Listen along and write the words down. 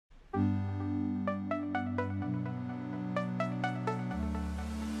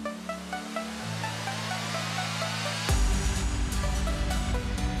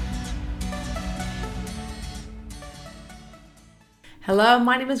Hello,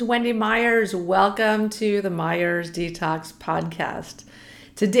 my name is Wendy Myers. Welcome to the Myers Detox Podcast.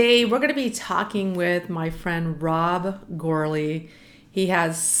 Today, we're going to be talking with my friend Rob Gourley. He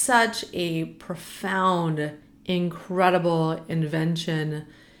has such a profound, incredible invention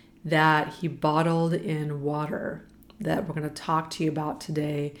that he bottled in water that we're going to talk to you about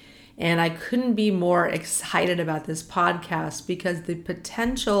today. And I couldn't be more excited about this podcast because the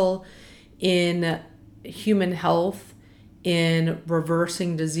potential in human health, in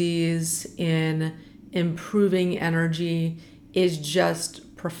reversing disease, in improving energy is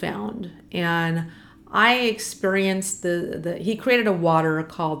just profound. And I experienced he created a water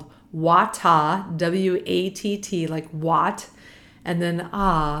called Watt, W-A-T-T, like Watt, and then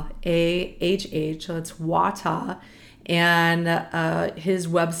A-H-H, so it's Watt. And his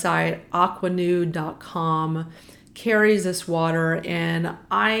website, aquanew.com, carries this water, and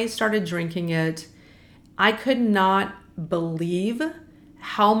I started drinking it. I could not believe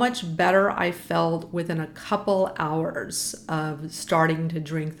how much better I felt within a couple hours of starting to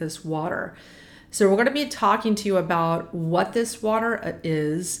drink this water. So we're going to be talking to you about what this water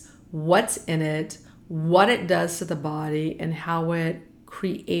is, what's in it, what it does to the body, and how it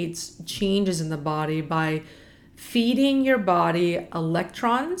creates changes in the body by feeding your body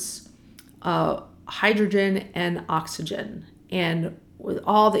electrons, hydrogen, and oxygen. And with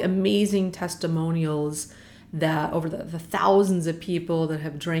all the amazing testimonials that over the thousands of people that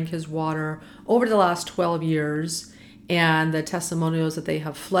have drank his water over the last 12 years, and the testimonials that they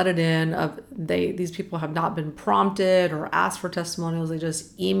have flooded in these people have not been prompted or asked for testimonials. They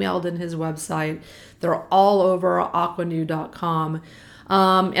just emailed in his website. They're all over aquanew.com.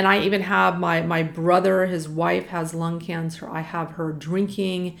 And I even have my brother, his wife has lung cancer. I have her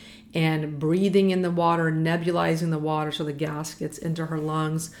drinking and breathing in the water, nebulizing the water so the gas gets into her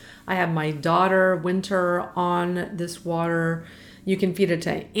lungs. I have my daughter, Winter, on this water. You can feed it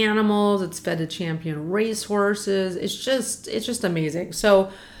to animals. It's fed to champion racehorses. It's just amazing.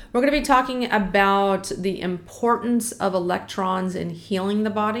 So we're going to be talking about the importance of electrons in healing the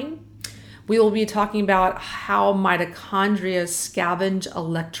body. We will be talking about how mitochondria scavenge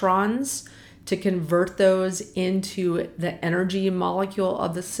electrons to convert those into the energy molecule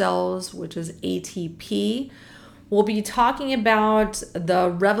of the cells, which is ATP. We'll be talking about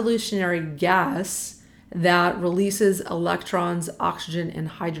the revolutionary gas that releases electrons, oxygen, and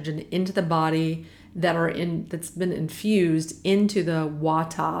hydrogen into the body that's been infused into the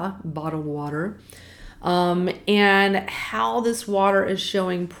Watt bottled water. And how this water is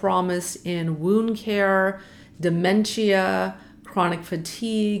showing promise in wound care, dementia, chronic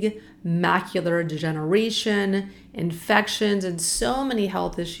fatigue, macular degeneration, infections, and so many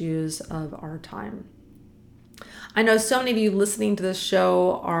health issues of our time. I know so many of you listening to this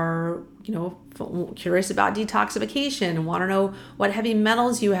show are, curious about detoxification and want to know what heavy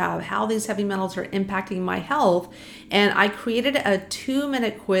metals you have, how these heavy metals are impacting my health. And I created a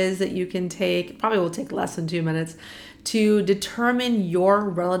 2-minute quiz that you can take, probably will take less than 2 minutes, to determine your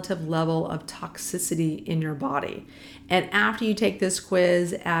relative level of toxicity in your body. And after you take this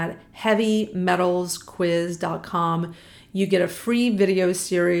quiz at heavymetalsquiz.com, you get a free video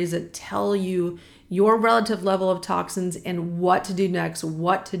series that tell you your relative level of toxins and what to do next,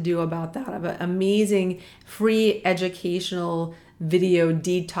 what to do about that. I have an amazing free educational video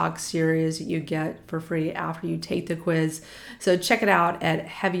detox series that you get for free after you take the quiz. So check it out at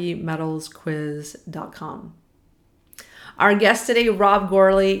heavymetalsquiz.com. Our guest today, Rob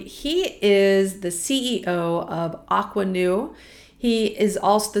Gourley, he is the CEO of Aquanew. He is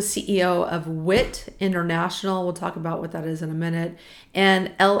also the CEO of WIT International. We'll talk about what that is in a minute.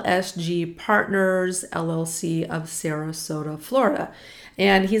 And LSG Partners, LLC of Sarasota, Florida.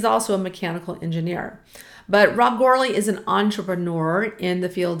 And he's also a mechanical engineer. But Rob Gourley is an entrepreneur in the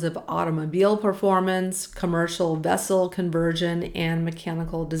fields of automobile performance, commercial vessel conversion, and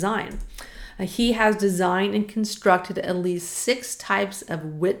mechanical design. He has designed and constructed at least 6 types of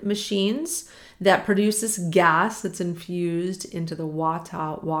WIT machines that produce this gas that's infused into the Watt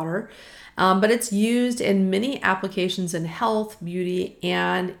water. But it's used in many applications in health, beauty,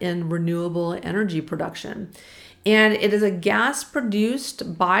 and in renewable energy production. And it is a gas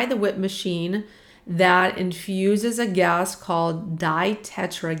produced by the WIT machine that infuses a gas called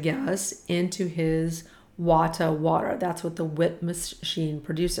ditetra gas into his Watt water. That's what the WIT machine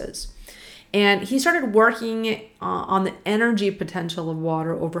produces. And he started working on the energy potential of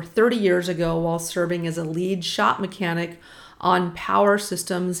water over 30 years ago while serving as a lead shop mechanic on power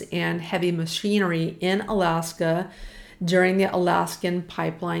systems and heavy machinery in Alaska during the Alaskan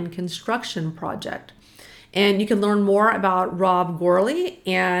Pipeline Construction Project. And you can learn more about Rob Gourley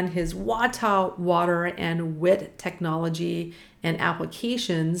and his Wata water and wit technology and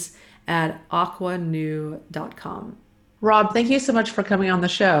applications at aquanew.com. Rob, thank you so much for coming on the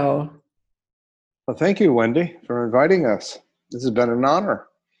show. Well, thank you, Wendy, for inviting us. This has been an honor.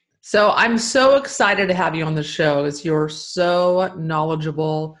 So I'm so excited to have you on the show as you're so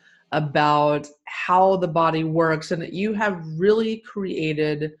knowledgeable about how the body works and that you have really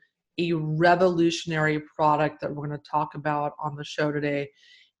created a revolutionary product that we're going to talk about on the show today.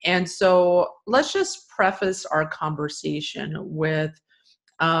 And so let's just preface our conversation with,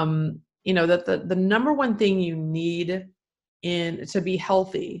 that the number one thing you need in to be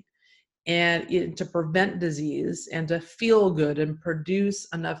healthy and to prevent disease and to feel good and produce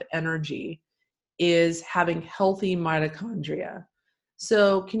enough energy is having healthy mitochondria.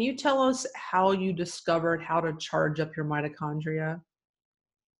 So, can you tell us how you discovered how to charge up your mitochondria?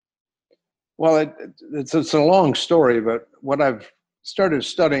 Well, it's a long story, but what I've started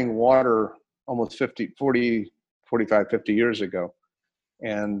studying water almost 45, 50 years ago,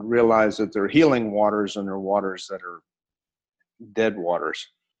 and realized that there are healing waters and there are waters that are dead waters.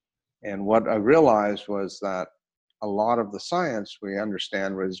 And what I realized was that a lot of the science we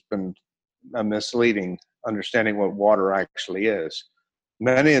understand has been a misleading understanding what water actually is.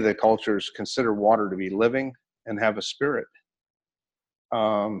 Many of the cultures consider water to be living and have a spirit.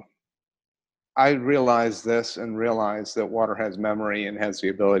 I realized this and realized that water has memory and has the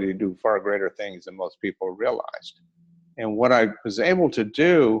ability to do far greater things than most people realized. And what I was able to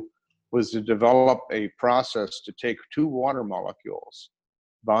do was to develop a process to take two water molecules,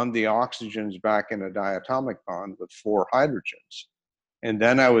 bond the oxygens back in a diatomic bond with four hydrogens. And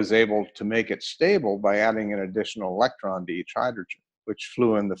then I was able to make it stable by adding an additional electron to each hydrogen, which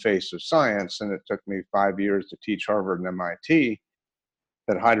flew in the face of science. And it took me 5 years to teach Harvard and MIT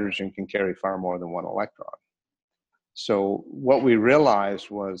that hydrogen can carry far more than one electron. So what we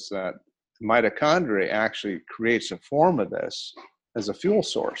realized was that mitochondria actually creates a form of this as a fuel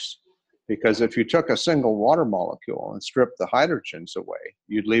source. Because if you took a single water molecule and stripped the hydrogens away,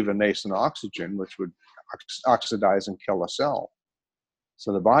 you'd leave a nascent oxygen, which would oxidize and kill a cell.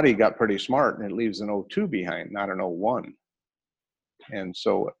 So the body got pretty smart and it leaves an O2 behind, not an O1. And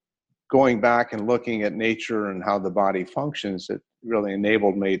so going back and looking at nature and how the body functions, it really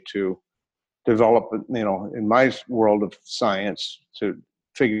enabled me to develop, in my world of science, to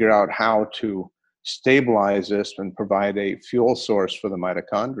figure out how to stabilize this and provide a fuel source for the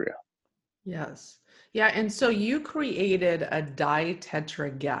mitochondria. Yes. Yeah. And so you created a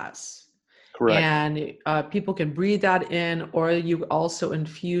ditetra gas. Correct. And people can breathe that in, or you also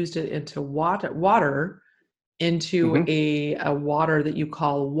infused it into water into Mm-hmm. a water that you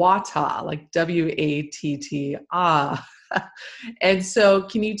call Wata, like WATT. Ah. And so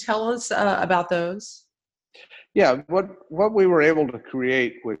can you tell us about those? Yeah, what we were able to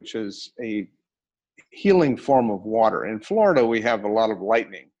create, which is a healing form of water. In Florida, we have a lot of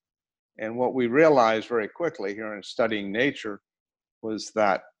lightning. And what we realized very quickly here in studying nature was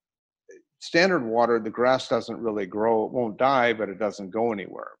that standard water, the grass doesn't really grow. It won't die, but it doesn't go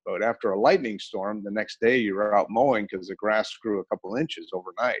anywhere. But after a lightning storm, the next day you're out mowing because the grass grew a couple inches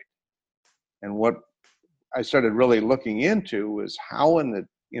overnight. And what I started really looking into was how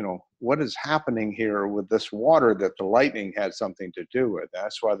what is happening here with this water that the lightning had something to do with.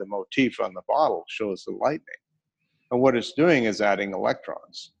 That's why the motif on the bottle shows the lightning. And what it's doing is adding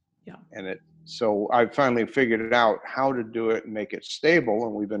electrons. Yeah. So I finally figured out how to do it and make it stable.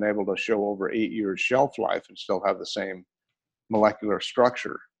 And we've been able to show over 8 years shelf life and still have the same molecular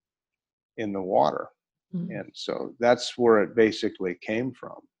structure in the water. Mm. And so that's where it basically came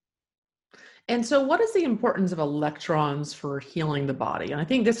from. And so what is the importance of electrons for healing the body? And I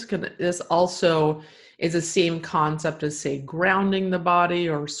think this also is the same concept as, say, grounding the body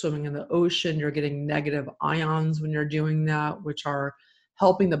or swimming in the ocean. You're getting negative ions when you're doing that, which are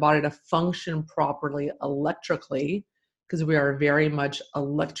helping the body to function properly electrically, because we are very much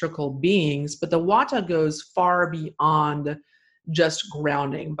electrical beings. But the Wata goes far beyond just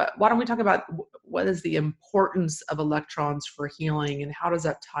grounding. But why don't we talk about what is the importance of electrons for healing and how does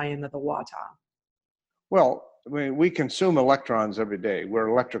that tie into the Wata? Well, I mean, we consume electrons every day. We're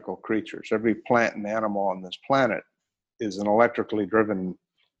electrical creatures. Every plant and animal on this planet is an electrically driven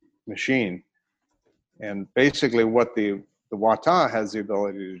machine. And basically what the Wata has the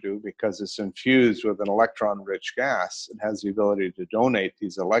ability to do, because it's infused with an electron-rich gas, it has the ability to donate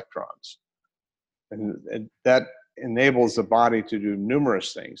these electrons. And that enables the body to do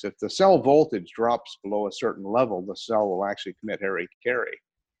numerous things. If the cell voltage drops below a certain level, the cell will actually commit hara-kiri.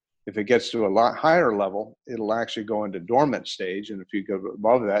 If it gets to a lot higher level, it'll actually go into dormant stage. And if you go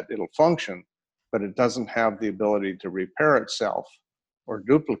above that, it'll function. but it doesn't have the ability to repair itself or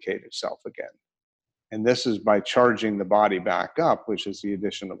duplicate itself again. And this is by charging the body back up, which is the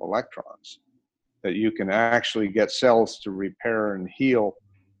addition of electrons, that you can actually get cells to repair and heal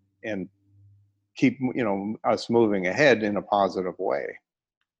and keep, us moving ahead in a positive way.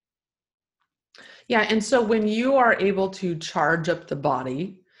 Yeah, and so when you are able to charge up the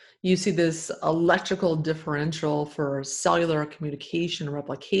body, you see this electrical differential for cellular communication,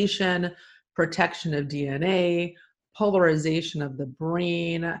 replication, protection of DNA, polarization of the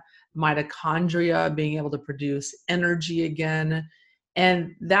brain, mitochondria being able to produce energy again.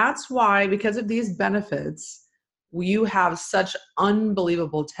 And that's why, because of these benefits, you have such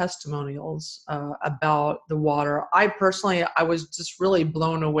unbelievable testimonials about the water. I was just really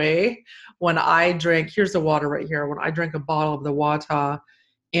blown away when I drank, here's the water right here, when I drank a bottle of the water,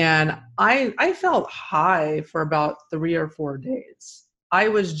 and I felt high for about 3 or 4 days. I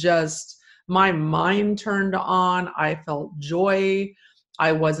was just, my mind turned on. I felt joy.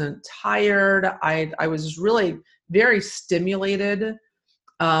 I wasn't tired. I was really very stimulated.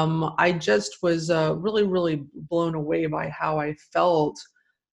 I just was really, really blown away by how I felt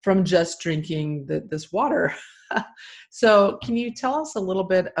from just drinking this water. So can you tell us a little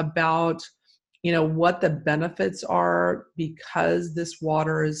bit about, what the benefits are because this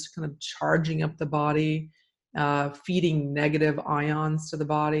water is kind of charging up the body, feeding negative ions to the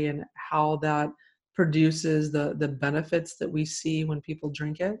body, and how that produces the benefits that we see when people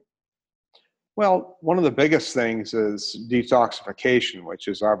drink it? Well, one of the biggest things is detoxification, which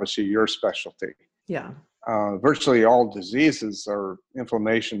is obviously your specialty. Yeah. Virtually all diseases are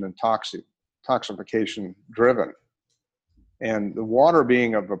inflammation and toxification driven. And the water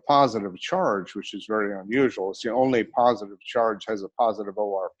being of a positive charge, which is very unusual, it's the only positive charge has a positive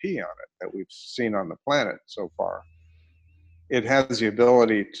ORP on it that we've seen on the planet so far. It has the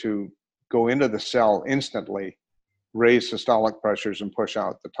ability to go into the cell instantly, raise systolic pressures, and push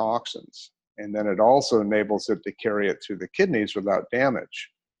out the toxins. And then it also enables it to carry it through the kidneys without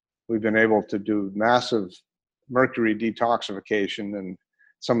damage. We've been able to do massive mercury detoxification and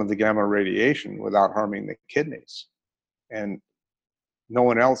some of the gamma radiation without harming the kidneys. And no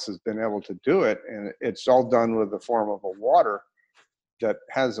one else has been able to do it. And it's all done with the form of a water that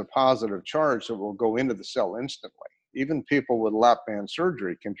has a positive charge that will go into the cell instantly. Even people with lap band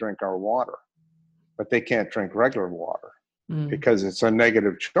surgery can drink our water, but they can't drink regular water because it's a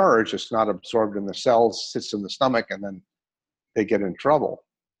negative charge. It's not absorbed in the cells, sits in the stomach, and then they get in trouble.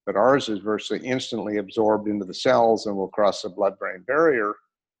 But ours is virtually instantly absorbed into the cells and will cross the blood-brain barrier,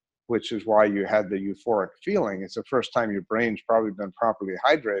 which is why you had the euphoric feeling. It's the first time your brain's probably been properly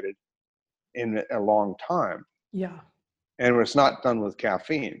hydrated in a long time. Yeah. And it's not done with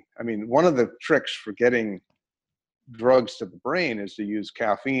caffeine. I mean, one of the tricks for getting drugs to the brain is to use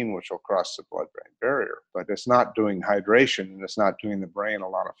caffeine, which will cross the blood-brain barrier, but it's not doing hydration and it's not doing the brain a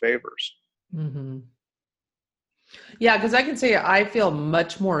lot of favors. Mm-hmm. Yeah, because I can say I feel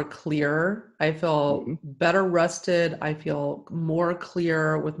much more clear. I feel better rested. I feel more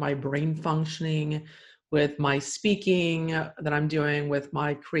clear with my brain functioning, with my speaking that I'm doing, with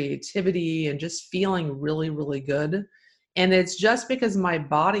my creativity, and just feeling really, really good. And it's just because my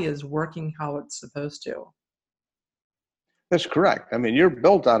body is working how it's supposed to. That's correct. I mean, you're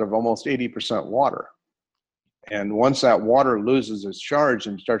built out of almost 80% water. And once that water loses its charge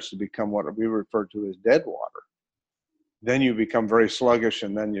and starts to become what we refer to as dead water, then you become very sluggish,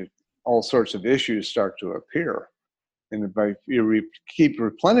 and then all sorts of issues start to appear. And if you keep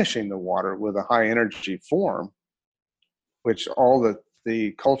replenishing the water with a high energy form, which all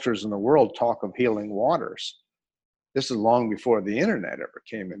the cultures in the world talk of healing waters, this is long before the internet ever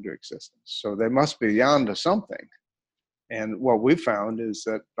came into existence. So they must be onto something. And what we found is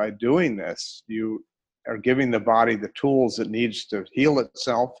that by doing this, you are giving the body the tools it needs to heal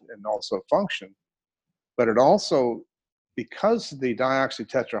itself and also function. But it also, because the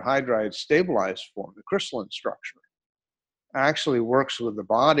dioxytetrahydride stabilized form, the crystalline structure, actually works with the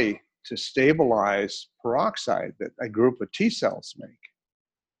body to stabilize peroxide that a group of T cells make.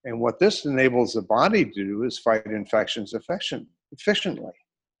 And what this enables the body to do is fight infections efficiently.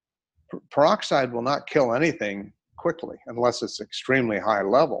 Peroxide will not kill anything quickly unless it's extremely high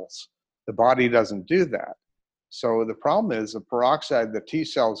levels. The body doesn't do that. So the problem is the peroxide the T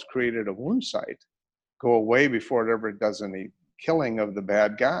cells created a wound site go away before it ever does any killing of the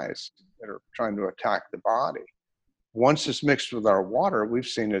bad guys that are trying to attack the body. Once it's mixed with our water, we've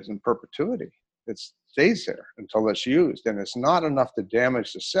seen it in perpetuity. It stays there until it's used. And it's not enough to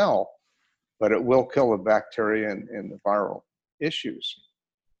damage the cell, but it will kill the bacteria and the viral issues.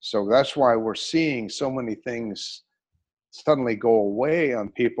 So that's why we're seeing so many things suddenly go away on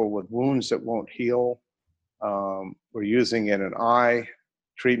people with wounds that won't heal. We're using it in eye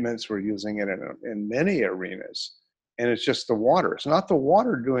treatments. We're using it in many arenas. And it's just the water. It's not the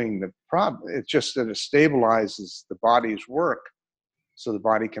water doing the problem. It's just that it stabilizes the body's work so the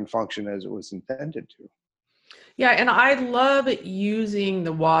body can function as it was intended to. Yeah, and I love using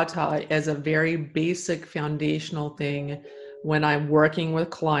the Wata as a very basic foundational thing when I'm working with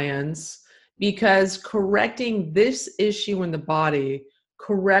clients, because correcting this issue in the body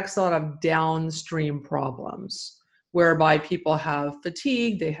corrects a lot of downstream problems, whereby people have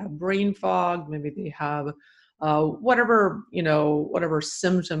fatigue, they have brain fog, maybe they have whatever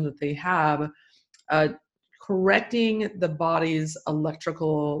symptom that they have. uh, Correcting the body's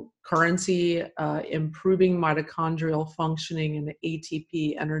electrical currency, improving mitochondrial functioning and the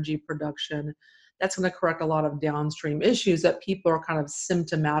ATP energy production. That's going to correct a lot of downstream issues that people are kind of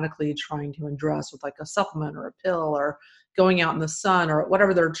symptomatically trying to address with like a supplement or a pill or going out in the sun or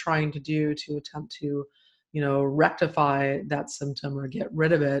whatever they're trying to do to attempt to, rectify that symptom or get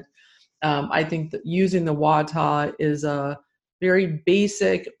rid of it. I think that using the Wata is a very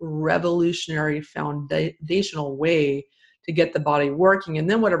basic, revolutionary, foundational way to get the body working. And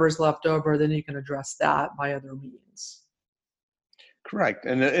then whatever's left over, then you can address that by other means. Correct.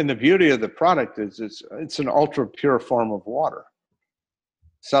 And the beauty of the product is it's an ultra pure form of water.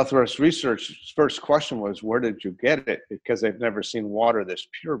 Southwest Research's first question was, where did you get it? Because they've never seen water this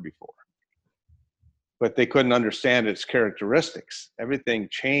pure before. But they couldn't understand its characteristics. Everything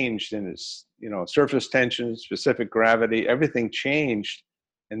changed in its, surface tension, specific gravity, everything changed,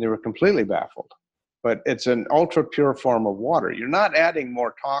 and they were completely baffled. But it's an ultra pure form of water. You're not adding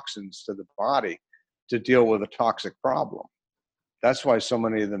more toxins to the body to deal with a toxic problem. That's why so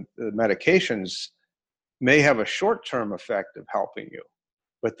many of the medications may have a short-term effect of helping you,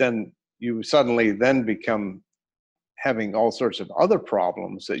 but then you suddenly then become having all sorts of other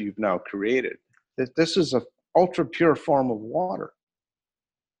problems that you've now created. This is an ultra pure form of water.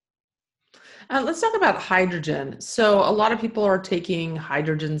 Let's talk about hydrogen. So a lot of people are taking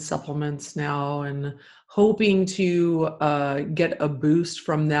hydrogen supplements now and hoping to get a boost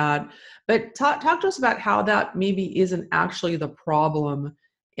from that. But talk to us about how that maybe isn't actually the problem.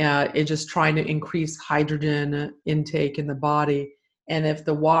 It's just trying to increase hydrogen intake in the body, and if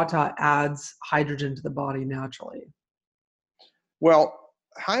the Wata adds hydrogen to the body naturally. Well,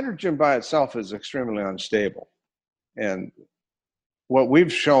 hydrogen by itself is extremely unstable. And what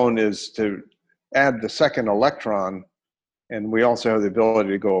we've shown is to add the second electron, and we also have the ability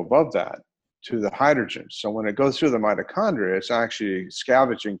to go above that, to the hydrogen. So when it goes through the mitochondria, it's actually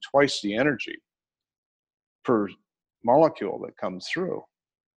scavenging twice the energy per molecule that comes through.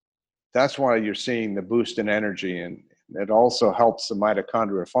 That's why you're seeing the boost in energy, and it also helps the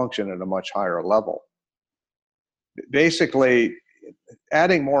mitochondria function at a much higher level. Basically,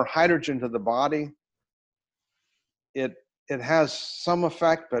 adding more hydrogen to the body, it has some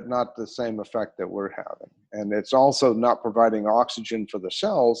effect, but not the same effect that we're having. And it's also not providing oxygen for the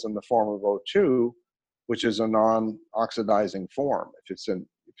cells in the form of O2, which is a non-oxidizing form.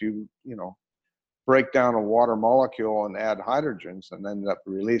 If you break down a water molecule and add hydrogens and end up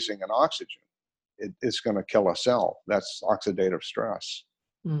releasing an oxygen, it's going to kill a cell. That's oxidative stress.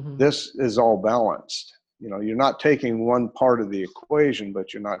 Mm-hmm. This is all balanced. You're not taking one part of the equation,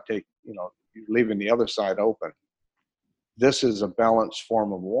 but you're you're leaving the other side open. This is a balanced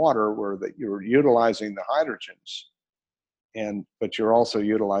form of water where that you're utilizing the hydrogens, but you're also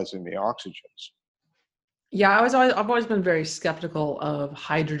utilizing the oxygens. Yeah, I've always been very skeptical of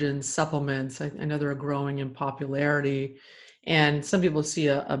hydrogen supplements. I know they're growing in popularity, and some people see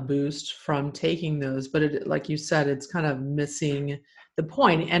a boost from taking those, but like you said, it's kind of missing the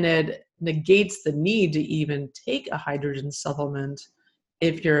point, and it negates the need to even take a hydrogen supplement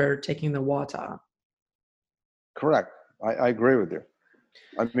if you're taking the Wata. Correct. I agree with you.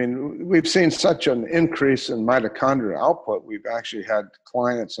 I mean, we've seen such an increase in mitochondrial output. We've actually had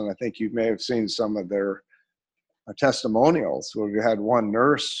clients, and I think you may have seen some of their testimonials, where we had one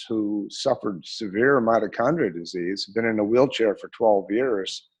nurse who suffered severe mitochondria disease, been in a wheelchair for 12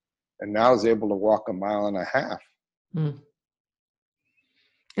 years, and now is able to walk 1.5 miles. Mm.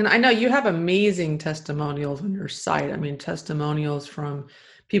 And I know you have amazing testimonials on your site. I mean, testimonials from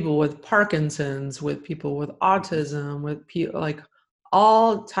people with Parkinson's, with people with autism, with people like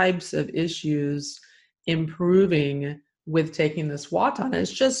all types of issues improving with taking this Wata. And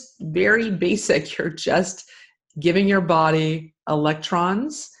it's just very basic. You're just giving your body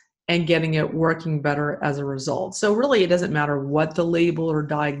electrons and getting it working better as a result. So really, it doesn't matter what the label or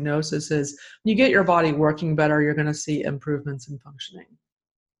diagnosis is. When you get your body working better, you're going to see improvements in functioning.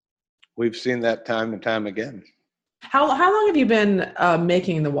 We've seen that time and time again. How long have you been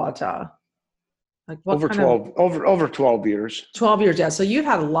making the water? Like what Over kind of 12, over 12 years. 12 years? Yeah. So you've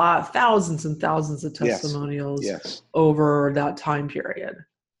had thousands and thousands of Yes, testimonials yes, over that time period.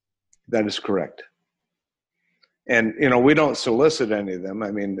 that is correct. And, we don't solicit any of them.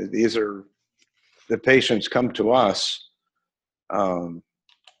 I mean, these are the patients come to us. Um,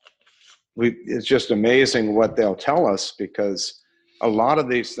 it's just amazing what they'll tell us, because a lot of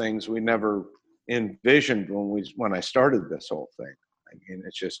these things we never envisioned when I started this whole thing. I mean,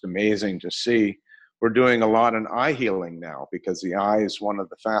 it's just amazing to see. We're doing a lot in eye healing now, because the eye is one of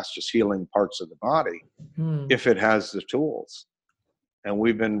the fastest healing parts of the body Hmm. if it has the tools. And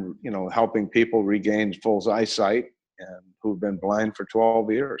we've been, helping people regain full eyesight, and who've been blind for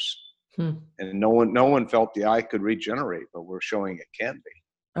 12 years. Hmm. And no one felt the eye could regenerate, but we're showing it can be.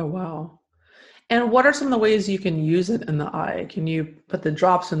 Oh, wow. And what are some of the ways you can use it in the eye? Can you put the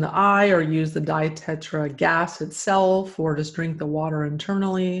drops in the eye, or use the ditetra gas itself, or just drink the water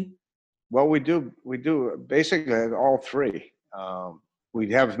internally? Well, we do basically all three.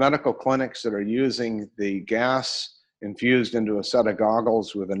 We have medical clinics that are using the gas infused into a set of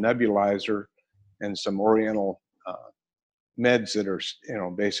goggles with a nebulizer and some oriental meds that are,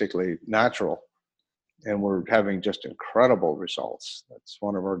 basically natural. And we're having just incredible results. That's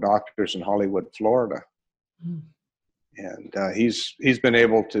one of our doctors in Hollywood, Florida. Hmm. And he's been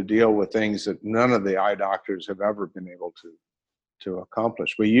able to deal with things that none of the eye doctors have ever been able to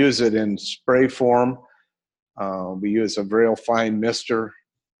accomplish. We use it in spray form. We use a real fine mister.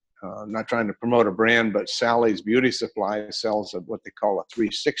 I'm not trying to promote a brand, but Sally's Beauty Supply sells what they call a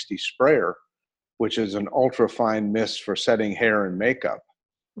 360 sprayer, which is an ultra fine mist for setting hair and makeup.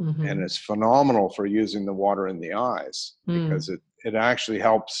 And Mm-hmm. it's phenomenal for using the water in the eyes, because it actually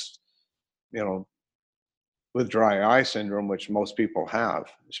helps, with dry eye syndrome, which most people have,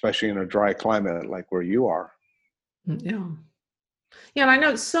 especially in a dry climate like where you are. Yeah. Yeah, and I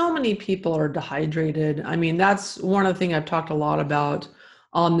know so many people are dehydrated. I mean, that's one of the things I've talked a lot about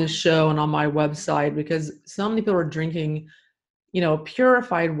on this show and on my website, because so many people are drinking,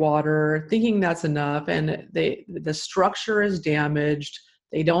 purified water, thinking that's enough, and the structure is damaged.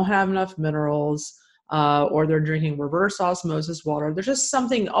 They don't have enough minerals, or they're drinking reverse osmosis water. There's just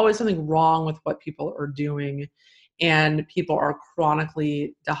always something wrong with what people are doing, and people are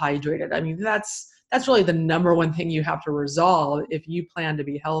chronically dehydrated. I mean, that's really the number one thing you have to resolve if you plan to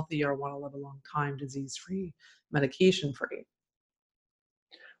be healthy or want to live a long time, disease-free, medication-free.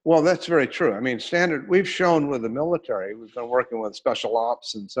 Well, that's very true. I mean, we've shown with the military, we've been working with special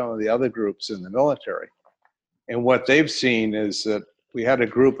ops and some of the other groups in the military. And what they've seen is that we had a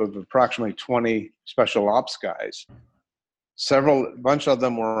group of approximately 20 special ops guys. A bunch of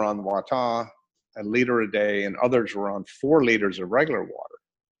them were on Wata, a liter a day, and others were on 4 liters of regular water.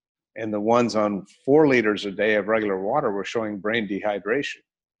 And the ones on 4 liters a day of regular water were showing brain dehydration.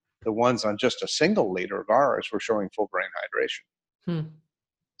 The ones on just a single liter of ours were showing full brain hydration. Hmm.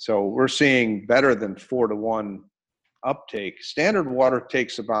 So we're seeing better than 4-to-1 uptake. Standard water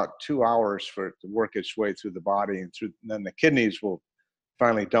takes about 2 hours for it to work its way through the body, and then the kidneys will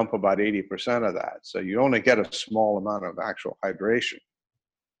finally dump about 80% of that. So you only get a small amount of actual hydration.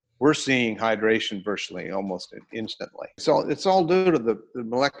 We're seeing hydration virtually almost instantly. So it's all due to the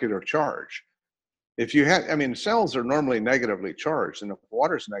molecular charge. If you have, I mean, cells are normally negatively charged, and if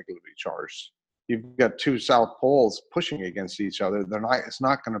water's negatively charged, you've got 2 south poles pushing against each other. It's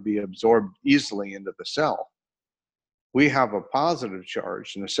not going to be absorbed easily into the cell. We have a positive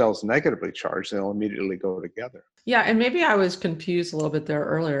charge and the cell's negatively charged, they'll immediately go together. Yeah, and maybe I was confused a little bit there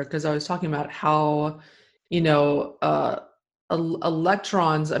earlier, because I was talking about how, you know, uh,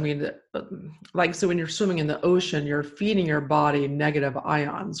 electrons, I mean, like, so when you're swimming in the ocean, you're feeding your body negative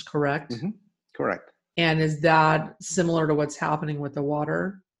ions, correct? Mm-hmm. Correct. And is that similar to what's happening with the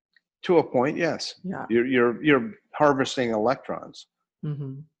water? To a point, yes. Yeah. You're harvesting electrons.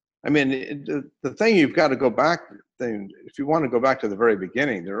 Mm-hmm. I mean, the thing you've got to go back, if you want to go back to the very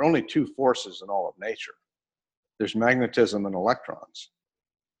beginning, there are only 2 forces in all of nature. There's magnetism and electrons.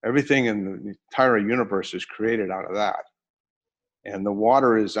 Everything in the entire universe is created out of that. And the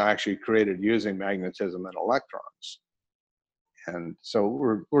water is actually created using magnetism and electrons. And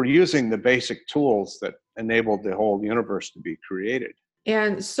so we're using the basic tools that enabled the whole universe to be created.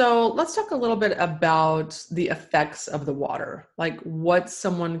 And so let's talk a little bit about the effects of the water, like what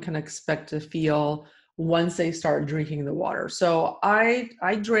someone can expect to feel once they start drinking the water. So I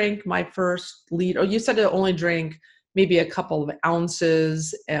drank my first liter. Oh, you said to only drink maybe a couple of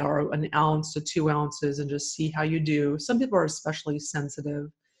ounces, or an ounce to 2 ounces, and just see how you do. Some people are especially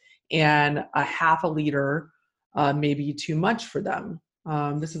sensitive, and a half a liter may be too much for them.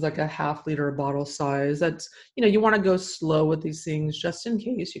 This is like a 1/2 liter bottle size. That's, you want to go slow with these things just in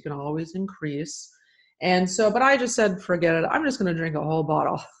case. You can always increase. And so, but I just said, forget it. I'm just going to drink a whole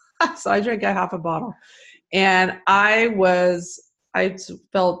bottle. So I drank a half a bottle. And I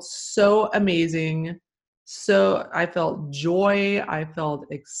felt so amazing. So I felt joy. I felt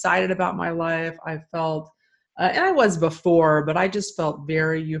excited about my life. I felt, and I was before, but I just felt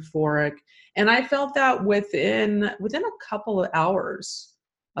very euphoric. And I felt that within a couple of hours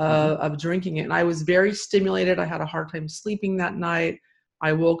of drinking it. And I was very stimulated. I had a hard time sleeping that night.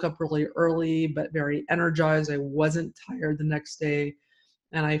 I woke up really early, but very energized. I wasn't tired the next day.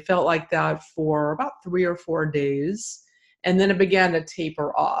 And I felt like that for about 3 or 4 days. And then it began to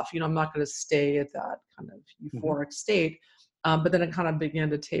taper off. I'm not going to stay at that kind of euphoric state. But then it kind of began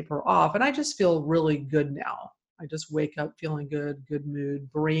to taper off. And I just feel really good now. I just wake up feeling good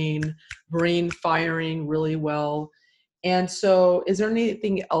mood, brain firing really well. And so is there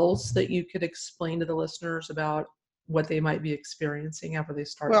anything else that you could explain to the listeners about what they might be experiencing after they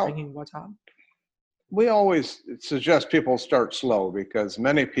start Well, drinking water? we always suggest people start slow because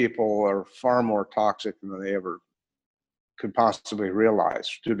many people are far more toxic than they ever could possibly realize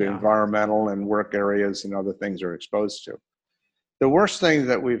due to environmental and work areas and other things they're exposed to. The worst thing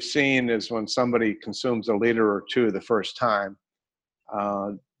that we've seen is when somebody consumes a liter or two the first time,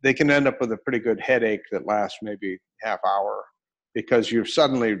 they can end up with a pretty good headache that lasts maybe half hour because you've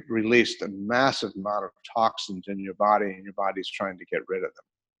suddenly released a massive amount of toxins in your body and your body's trying to get rid of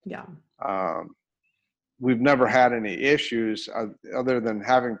them. Yeah. We've never had any issues other than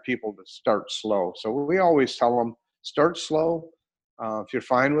having people to start slow. So we always tell them, start slow. If you're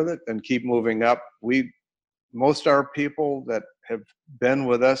fine with it, then keep moving up. Most of our people that have been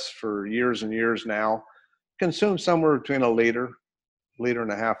with us for years and years now consume somewhere between a liter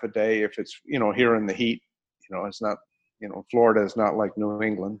and a half a day. If it's, here in the heat, it's not, Florida is not like New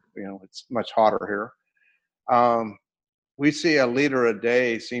England, it's much hotter here. We see a liter a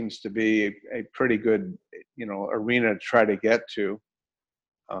day seems to be a pretty good, arena to try to get to.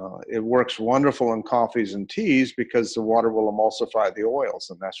 It works wonderful in coffees and teas because the water will emulsify the oils,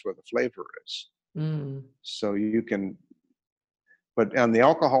 and that's where the flavor is. So you can, but on the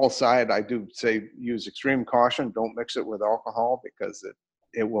alcohol side, I do say use extreme caution. Don't mix it with alcohol because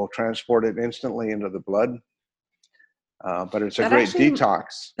it will transport it instantly into the blood. But it's a great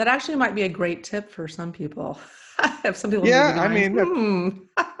detox. That actually might be a great tip for some people. If some people Yeah, may be going,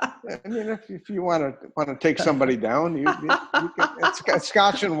 if you want to take somebody down, you can. It's got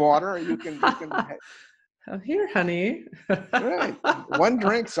scotch and water. You can. Oh, here, honey. Right, one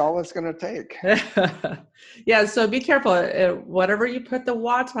drink's all it's going to take. Yeah, so be careful. Whatever you put the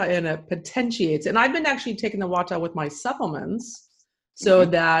water in, it potentiates. And I've been actually taking the water with my supplements so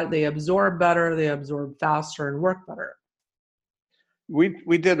that they absorb better, they absorb faster, and work better.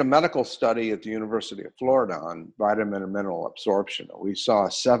 We did a medical study at the University of Florida on vitamin and mineral absorption. We saw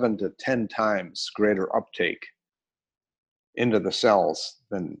 7 to 10 times greater uptake into the cells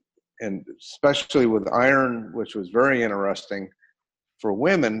and especially with iron, which was very interesting for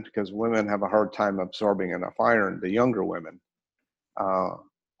women because women have a hard time absorbing enough iron, the younger women.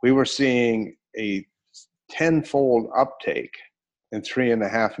 We were seeing a 10-fold uptake in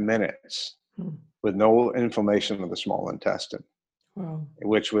 3.5 minutes with no inflammation of the small intestine. Wow.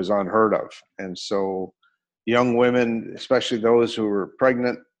 Which was unheard of. And so young women, especially those who are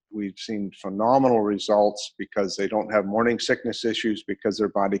pregnant, we've seen phenomenal results because they don't have morning sickness issues because their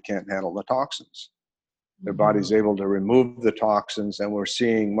body can't handle the toxins. Their body's able to remove the toxins, and we're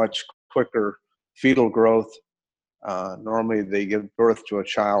seeing much quicker fetal growth. Normally they give birth to a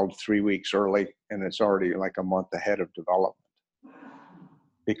child 3 weeks early, and it's already like a month ahead of development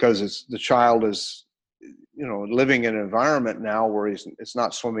because the child is living in an environment now where it's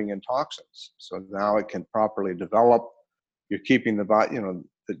not swimming in toxins. So now it can properly develop. You're keeping the body,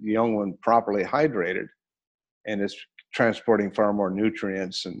 the young one properly hydrated, and it's transporting far more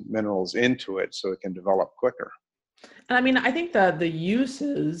nutrients and minerals into it so it can develop quicker. And I think that the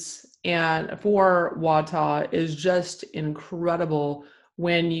uses and for water is just incredible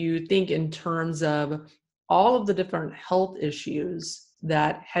when you think in terms of all of the different health issues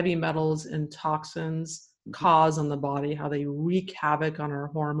that heavy metals and toxins cause on the body, how they wreak havoc on our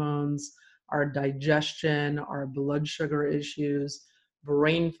hormones, our digestion, our blood sugar issues,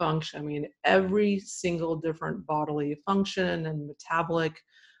 brain function. Every single different bodily function and metabolic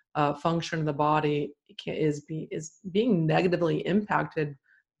function of the body is being negatively impacted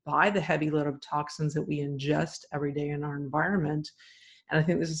by the heavy load of toxins that we ingest every day in our environment. And I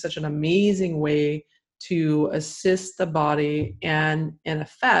think this is such an amazing way to assist the body and in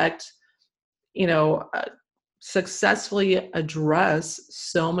effect, successfully address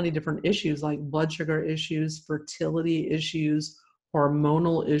so many different issues like blood sugar issues, fertility issues,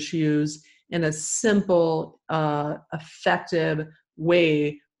 hormonal issues in a simple, effective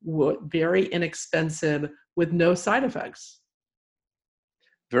way, very inexpensive with no side effects.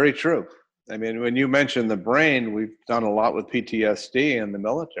 Very true. I mean, when you mention the brain, we've done a lot with PTSD in the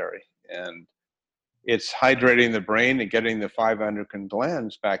military, and it's hydrating the brain and getting the five endocrine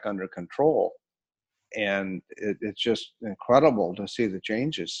glands back under control. And it's just incredible to see the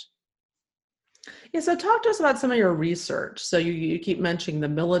changes. Yeah, so talk to us about some of your research. So you keep mentioning the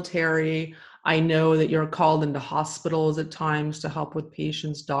military. I know that you're called into hospitals at times to help with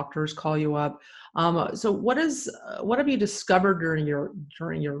patients. Doctors call you up. So what have you discovered during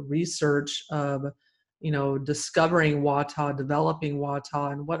your research of, discovering Wata, developing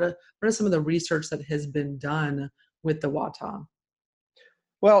Wata, and what are some of the research that has been done with the Wata?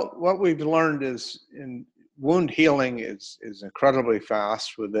 Well, what we've learned is in wound healing is incredibly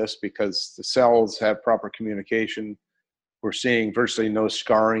fast with this because the cells have proper communication. We're seeing virtually no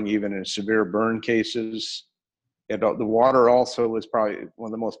scarring, even in severe burn cases. The water also is probably one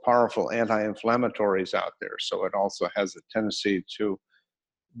of the most powerful anti-inflammatories out there. So it also has a tendency to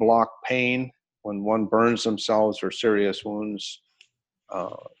block pain when one burns themselves or serious wounds.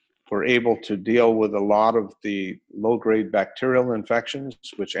 Uh, we're able to deal with a lot of the low-grade bacterial infections,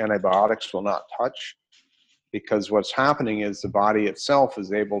 which antibiotics will not touch, because what's happening is the body itself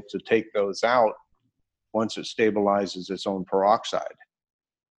is able to take those out once it stabilizes its own peroxide.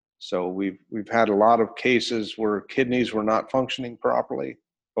 So we've had a lot of cases where kidneys were not functioning properly,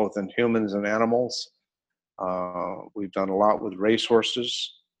 both in humans and animals. We've done a lot with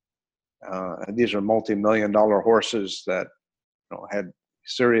racehorses. And these are multi-million-dollar horses that had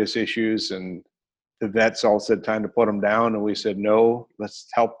serious issues, and the vets all said time to put them down, and we said no, let's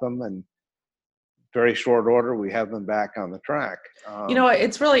help them, and very short order we have them back on the track.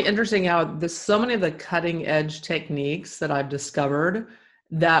 It's really interesting how there's so many of the cutting edge techniques that I've discovered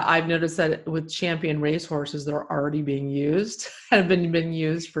that I've noticed that with champion racehorses, they're already being used, have been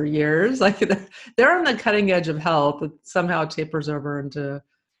used for years. Like they're on the cutting edge of health. It somehow tapers over into,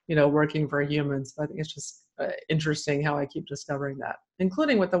 working for humans. But I think it's just interesting how I keep discovering that,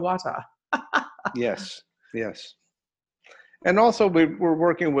 including with the Wata. Yes, yes. And also we're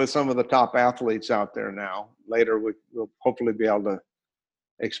working with some of the top athletes out there now. Later we'll hopefully be able to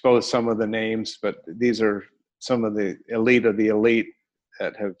expose some of the names, but these are some of the elite of the elite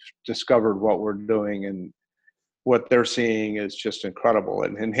that have discovered what we're doing, and what they're seeing is just incredible.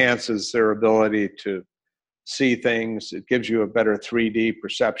 It enhances their ability to see things. It gives you a better 3D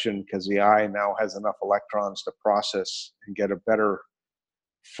perception because the eye now has enough electrons to process and get a better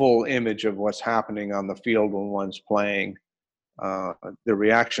full image of what's happening on the field when one's playing. The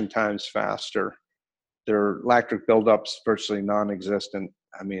reaction time's faster. Their lactic buildup's virtually non-existent.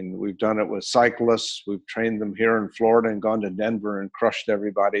 I mean, we've done it with cyclists. We've trained them here in Florida and gone to Denver and crushed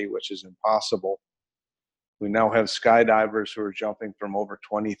everybody, which is impossible. We now have skydivers who are jumping from over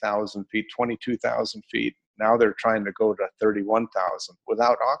 20,000 feet, 22,000 feet. Now they're trying to go to 31,000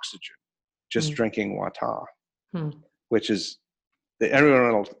 without oxygen, just drinking Wata, which is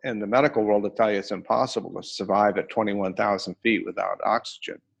everyone in the medical world will tell you it's impossible to survive at 21,000 feet without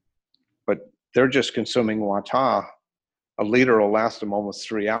oxygen. But they're just consuming Wata. A liter will last them almost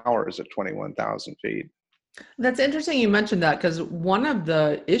 3 hours at 21,000 feet. That's interesting you mentioned that, because one of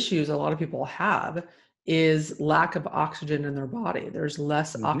the issues a lot of people have is lack of oxygen in their body. There's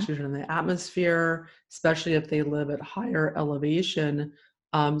less oxygen in the atmosphere, especially if they live at higher elevation.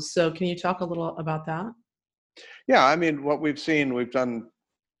 So can you talk a little about that? Yeah, I mean, what we've seen, we've done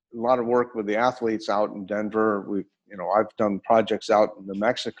a lot of work with the athletes out in Denver. I've done projects out in New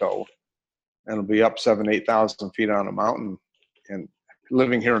Mexico, and it'll be up 7,000-8,000 feet on a mountain. And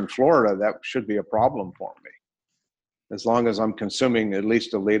living here in Florida, that should be a problem for me. As long as I'm consuming at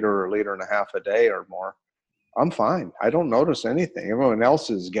least a liter or a liter and a half a day or more, I'm fine. I don't notice anything. Everyone else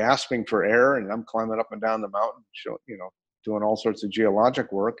is gasping for air, and I'm climbing up and down the mountain, doing all sorts of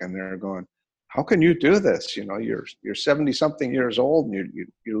geologic work, and they're going, "How can you do this? You're 70-something years old, and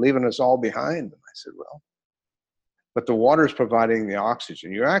you're leaving us all behind." And I said, "Well, but the water is providing the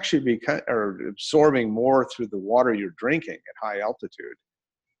oxygen. You actually are absorbing more through the water you're drinking at high altitude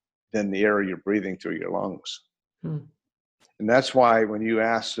than the air you're breathing through your lungs." And that's why when you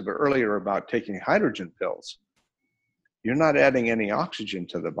asked earlier about taking hydrogen pills, you're not adding any oxygen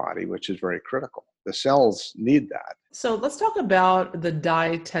to the body, which is very critical. The cells need that. So let's talk about the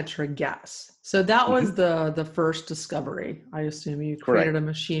ditetra gas. So that was the first discovery. I assume you created a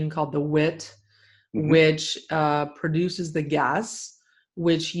machine called the WIT, which produces the gas.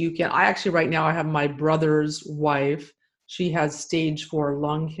 which you can, I actually right now I have my brother's wife. She has stage 4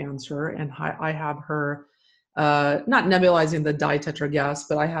 lung cancer, and I have her not nebulizing the ditetra gas,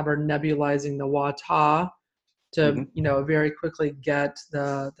 but I have her nebulizing the Wata to, Hmm. very quickly get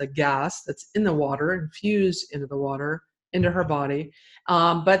the gas that's in the water infused into the water into her body.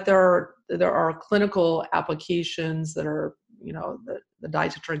 But there are clinical applications that are, the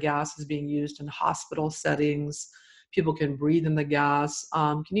ditetra gas is being used in hospital settings. People can breathe in the gas.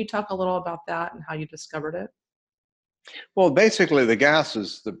 Can you talk a little about that and how you discovered it? Well, basically, the gas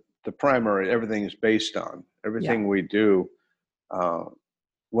is the primary, everything is based on. Yeah, Everything we do. Uh,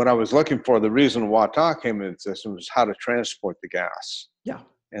 what I was looking for, the reason Wata came into this was how to transport the gas. yeah.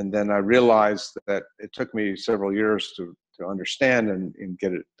 And then I realized that it took me several years to understand and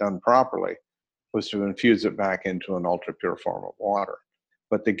get it done properly, was to infuse it back into an ultra pure form of water.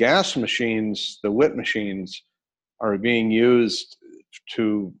 But the gas machines, the WIT machines, are being used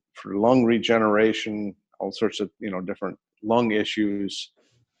for lung regeneration, all sorts of different lung issues.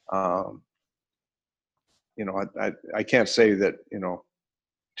 Um, I can't say that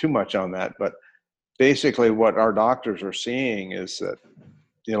too much on that, but basically what our doctors are seeing is that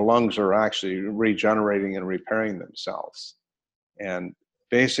lungs are actually regenerating and repairing themselves. And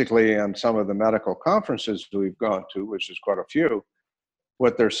basically on some of the medical conferences we've gone to, which is quite a few,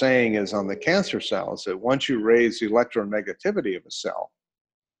 what they're saying is on the cancer cells that once you raise the electronegativity of a cell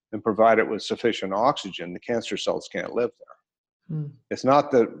and provide it with sufficient oxygen, the cancer cells can't live there. Hmm. It's not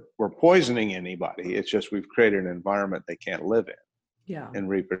that we're poisoning anybody, it's just we've created an environment they can't live in Yeah. and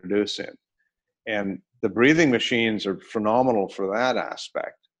reproduce in. And the breathing machines are phenomenal for that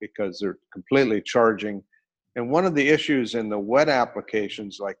aspect because they're completely charging. And one of the issues in the wet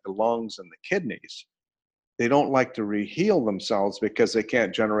applications, like the lungs and the kidneys, they don't like to reheal themselves because they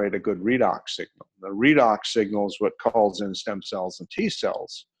can't generate a good redox signal. The redox signal is what calls in stem cells and T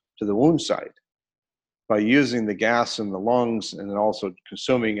cells to the wound site. By using the gas in the lungs and then also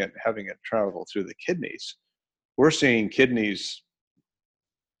consuming it, having it travel through the kidneys, we're seeing kidneys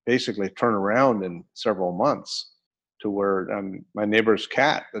basically turn around in several months to where my neighbor's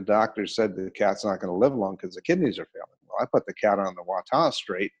cat, the doctor said the cat's not going to live long because the kidneys are failing. Well, I put the cat on the Wata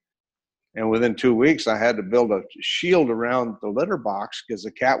straight, and within 2 weeks, I had to build a shield around the litter box because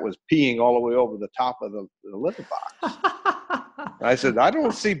the cat was peeing all the way over the top of the litter box. I said, I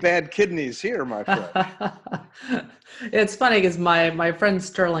don't see bad kidneys here, my friend. It's funny because my friend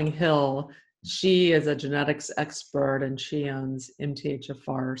Sterling Hill, she is a genetics expert and she owns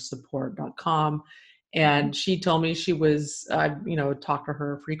mthfrsupport.com. And she told me she was, talked to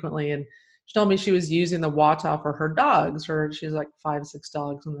her frequently, and she told me she was using the Wata for her dogs. She's like 5, 6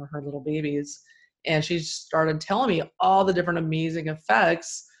 dogs, and they're her little babies. And she started telling me all the different amazing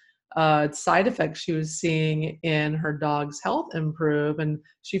effects, side effects she was seeing in her dog's health improve. And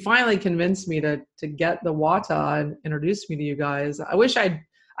she finally convinced me to get the Wata and introduce me to you guys. I wish I'd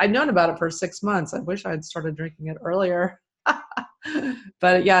known about it for 6 months. I wish I'd started drinking it earlier.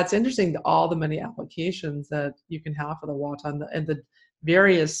 But yeah, it's interesting all the many applications that you can have for the Wata and the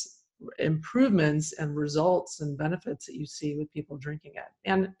various improvements and results and benefits that you see with people drinking it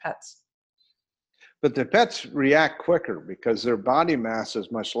and pets. But the pets react quicker because their body mass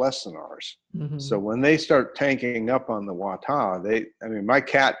is much less than ours. So Mm-hmm. when they start tanking up on the Wata, my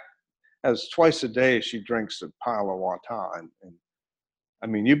cat has twice a day, she drinks a pile of Wata.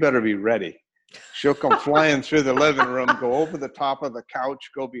 And you better be ready. She'll come flying through the living room, go over the top of the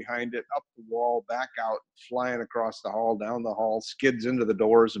couch, go behind it, up the wall, back out, flying across the hall, down the hall, skids into the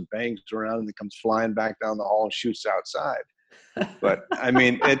doors and bangs around, and then comes flying back down the hall and shoots outside. But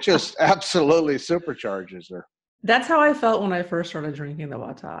it just absolutely supercharges her. That's how I felt when I first started drinking the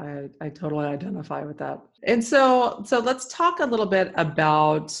Wata. I totally identify with that. And so let's talk a little bit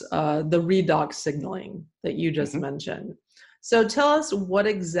about the redox signaling that you just Mm-hmm. mentioned. So tell us what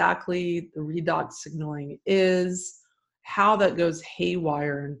exactly the redox signaling is, how that goes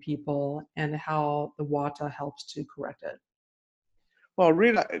haywire in people, and how the Wata helps to correct it. Well,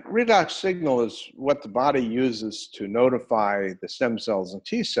 redox signal is what the body uses to notify the stem cells and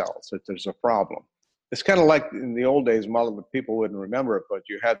T cells that there's a problem. It's kind of like in the old days, a lot of the people wouldn't remember it, but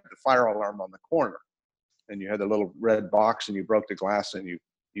you had the fire alarm on the corner and you had the little red box and you broke the glass and you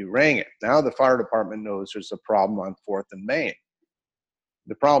rang it. Now the fire department knows there's a problem on 4th and Main.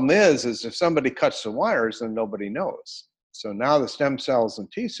 The problem is if somebody cuts the wires, then nobody knows. So now the stem cells and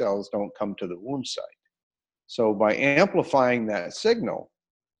T cells don't come to the wound site. So by amplifying that signal,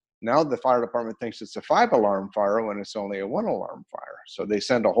 now the fire department thinks it's a 5-alarm fire when it's only a 1-alarm fire. So they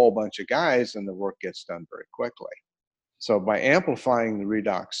send a whole bunch of guys and the work gets done very quickly. So by amplifying the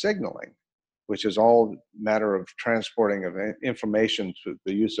redox signaling, which is all matter of transporting of information through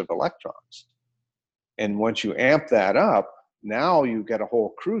the use of electrons. And once you amp that up, now you get a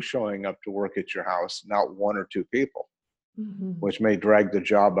whole crew showing up to work at your house, not one or two people, which may drag the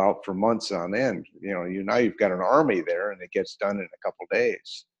job out for months on end. Now you've got an army there, and it gets done in a couple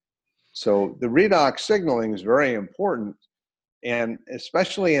days. So the redox signaling is very important, and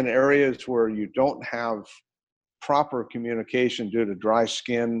especially in areas where you don't have proper communication due to dry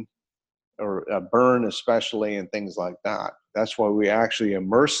skin or a burn, especially, and things like that. That's why we actually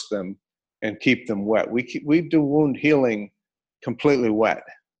immerse them and keep them wet. We do wound healing completely wet.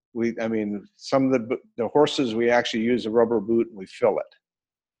 Some of the horses, we actually use a rubber boot and we fill it.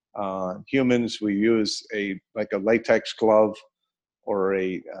 Humans, we use a latex glove or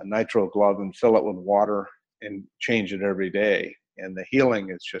a nitro glove and fill it with water and change it every day. And the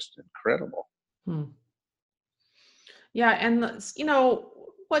healing is just incredible. Yeah, and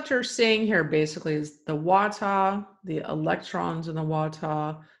what you're saying here basically is the water, the electrons in the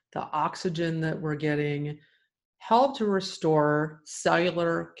water, the oxygen that we're getting help to restore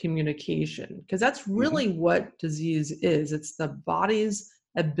cellular communication, because that's really what disease is. It's the body's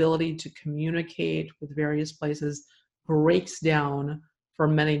ability to communicate with various places breaks down for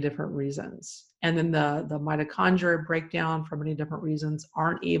many different reasons. And then the mitochondria break down for many different reasons,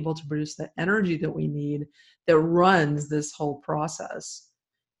 aren't able to produce the energy that we need that runs this whole process.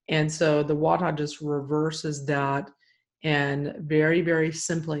 And so the water just reverses that, and very, very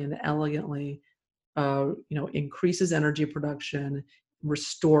simply and elegantly, increases energy production,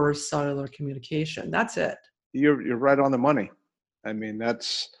 restores cellular communication. That's it. You're right on the money.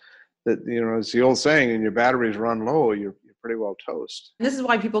 That's that. It's the old saying: "And your batteries run low, you're pretty well toast." And this is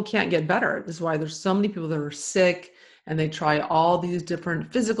why people can't get better. This is why there's so many people that are sick, and they try all these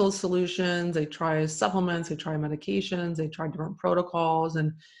different physical solutions. They try supplements, they try medications, they try different protocols,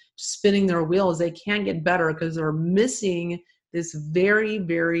 and spinning their wheels. They can't get better because they're missing this very,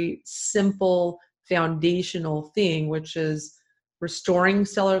 very simple foundational thing, which is restoring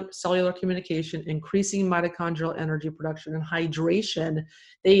cellular communication, increasing mitochondrial energy production, and hydration.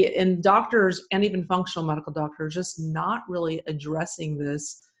 And doctors, and even functional medical doctors, just not really addressing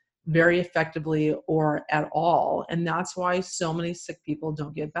this very effectively or at all. And that's why so many sick people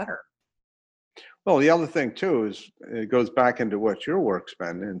don't get better. Well, the other thing too is it goes back into what your work's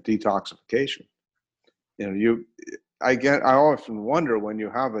been in detoxification. I often wonder, when you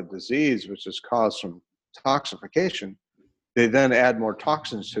have a disease which is caused from toxification, they then add more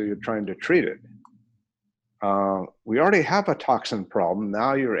toxins to you trying to treat it. We already have a toxin problem.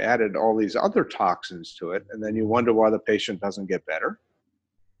 Now you're added all these other toxins to it, and then you wonder why the patient doesn't get better.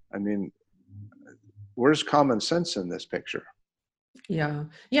 Where's common sense in this picture? Yeah.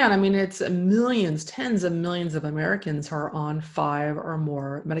 And it's millions, tens of millions of Americans are on 5 or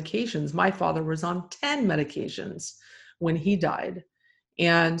more medications. My father was on 10 medications when he died.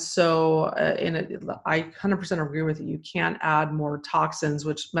 And so I 100% agree with you. You can't add more toxins,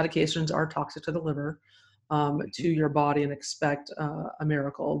 which medications are toxic to the liver, to your body and expect a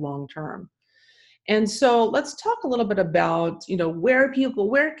miracle long term. And so let's talk a little bit about, where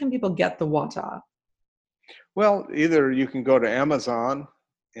can people get the water? Well, either you can go to Amazon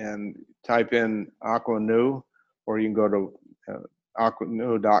and type in Aqua Nu, or you can go to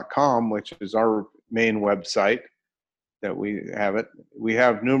aquanu.com, which is our main website that we have it. We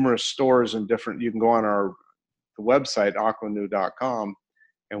have numerous stores in you can go on our website, aquanu.com,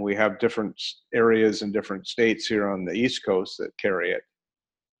 and we have different areas in different states here on the East Coast that carry it.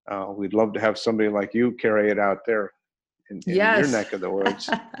 We'd love to have somebody like you carry it out there in your neck of the woods.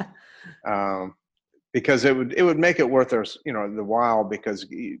 Because it would make it worth our, the while, because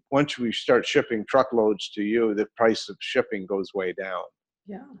once we start shipping truckloads to you, the price of shipping goes way down.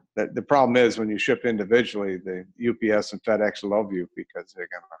 Yeah. The problem is when you ship individually, the UPS and FedEx love you because they're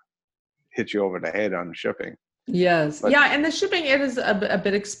going to hit you over the head on shipping. Yes. And the shipping, it is a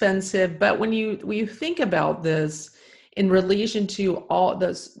bit expensive, but when you think about this in relation to all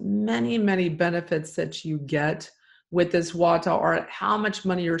those many, many benefits that you get with this water, or how much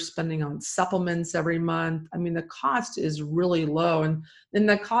money you're spending on supplements every month, the cost is really low. And then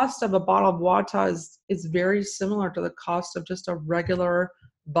the cost of a bottle of water is very similar to the cost of just a regular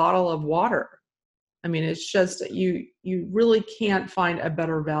bottle of water. It's just, you really can't find a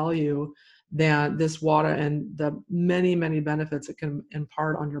better value than this water and the many, many benefits it can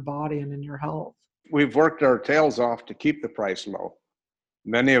impart on your body and in your health. We've worked our tails off to keep the price low.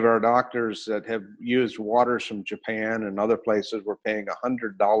 Many of our doctors that have used waters from Japan and other places were paying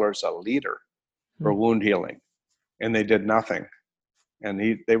 $100 a liter for wound healing, and they did nothing.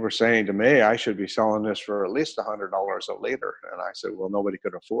 And they were saying to me, I should be selling this for at least $100 a liter. And I said, well, nobody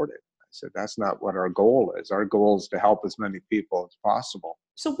could afford it. I said, that's not what our goal is. Our goal is to help as many people as possible.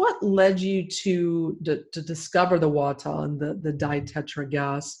 So what led you to discover the water and the ditetra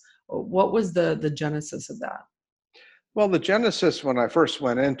gas? What was the genesis of that? Well, the genesis, when I first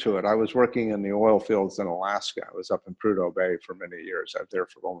went into it, I was working in the oil fields in Alaska. I was up in Prudhoe Bay for many years. I was there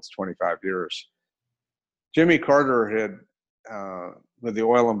for almost 25 years. Jimmy Carter had, with the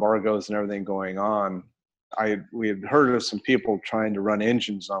oil embargoes and everything going on, we had heard of some people trying to run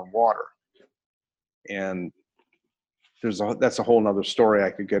engines on water. And that's a whole nother story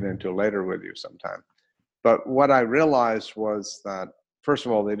I could get into later with you sometime. But what I realized was that, first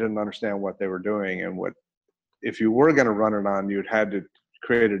of all, they didn't understand what they were doing, and if you were going to run it on, you'd had to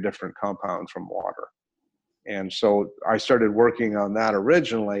create a different compound from water. And so I started working on that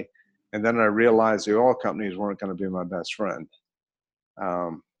originally, and then I realized the oil companies weren't going to be my best friend.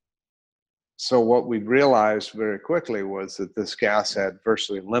 So what we realized very quickly was that this gas had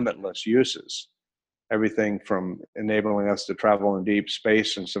virtually limitless uses. Everything from enabling us to travel in deep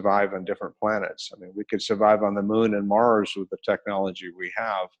space and survive on different planets. I mean, we could survive on the moon and Mars with the technology we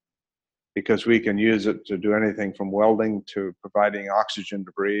have, because we can use it to do anything from welding to providing oxygen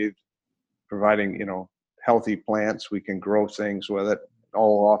to breathe, providing, healthy plants. We can grow things with it,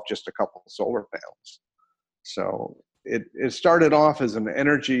 all off just a couple of solar panels. So it started off as an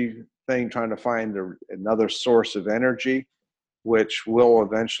energy thing, trying to find another source of energy, which will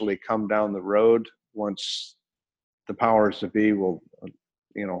eventually come down the road once the powers to be will,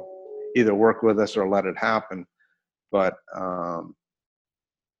 either work with us or let it happen. But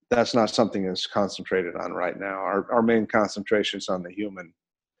that's not something that's concentrated on right now. Our main concentration is on the human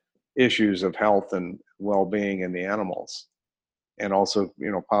issues of health and well-being in the animals, and also,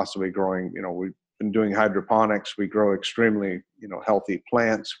 possibly growing. We've been doing hydroponics. We grow extremely, healthy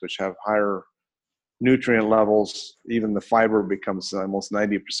plants which have higher nutrient levels. Even the fiber becomes almost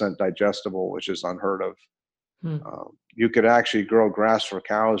 90% digestible, which is unheard of. You could actually grow grass for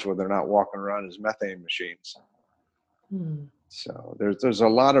cows where they're not walking around as methane machines. So there's a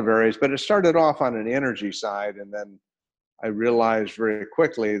lot of areas, but it started off on an energy side, and then I realized very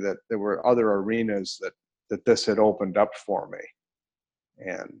quickly that there were other arenas that this had opened up for me,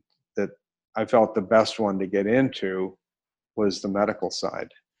 and that I felt the best one to get into was the medical side,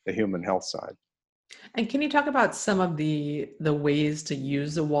 the human health side. And can you talk about some of the ways to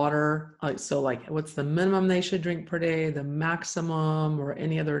use the water? Like what's the minimum they should drink per day, the maximum, or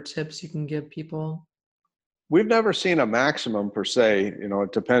any other tips you can give people? We've never seen a maximum per se.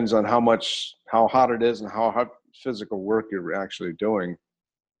 It depends on how hot it is and how hot physical work you're actually doing.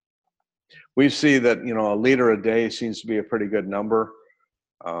 We see that, a liter a day seems to be a pretty good number.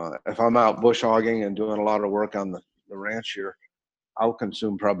 If I'm out bush hogging and doing a lot of work on the ranch here, I'll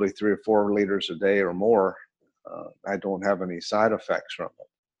consume probably 3 or 4 liters a day or more. I don't have any side effects from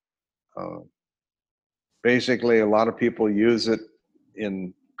it. Basically, a lot of people use it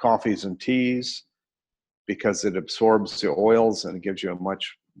in coffees and teas because it absorbs the oils and it gives you a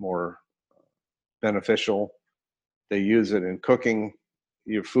much more beneficial. They use it in cooking.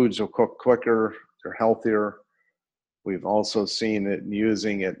 Your foods will cook quicker, they're healthier. We've also seen it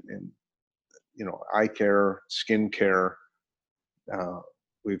using it in, eye care, skin care.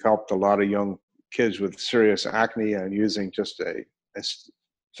 We've helped a lot of young kids with serious acne and using just a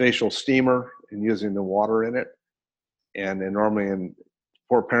facial steamer and using the water in it. And normally,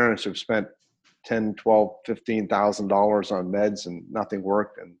 poor parents have spent $10, $12, $15,000 on meds and nothing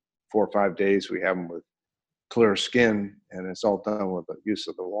worked. And 4 or 5 days, we have them with clear skin, and it's all done with the use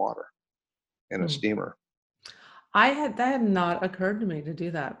of the water and a steamer. That had not occurred to me to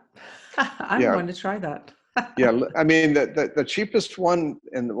do that. I'm going to try that. Yeah, I mean, the cheapest one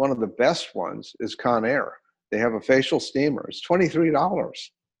and one of the best ones is Conair. They have a facial steamer. It's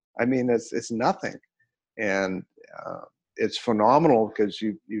 $23. I mean, it's nothing, and it's phenomenal because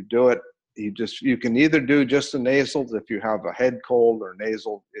you do it. You can either do just the nasals if you have a head cold or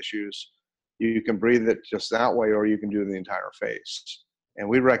nasal issues. You can breathe it just that way, or you can do the entire face. And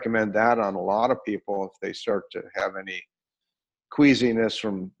we recommend that on a lot of people if they start to have any queasiness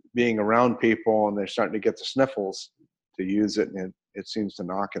from being around people and they're starting to get the sniffles, to use it, and it seems to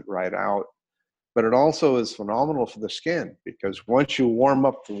knock it right out. But it also is phenomenal for the skin, because once you warm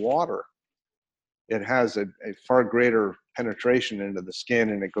up the water, it has a far greater penetration into the skin,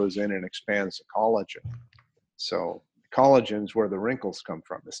 and it goes in and expands the collagen. So collagen is where the wrinkles come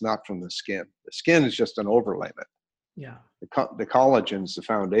from. It's not from the skin. The skin is just an overlayment. Yeah. The collagen is the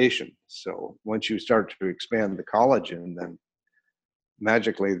foundation. So once you start to expand the collagen, then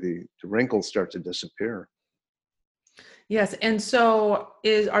magically the wrinkles start to disappear. Yes. And so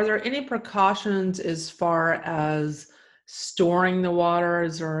are there any precautions as far as storing the water?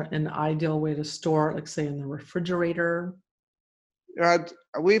 Is there an ideal way to store it, like say in the refrigerator? Uh,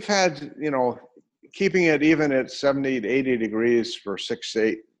 we've had, keeping it even at 70 to 80 degrees for 6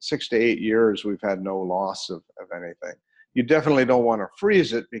 to 8 years, we've had no loss of anything. You definitely don't want to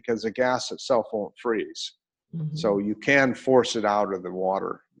freeze it because the gas itself won't freeze. So Hmm. you can force it out of the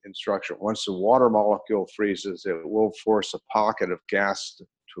water in structure. Once the water molecule freezes, it will force a pocket of gas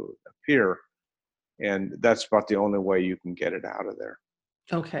to appear. And that's about the only way you can get it out of there.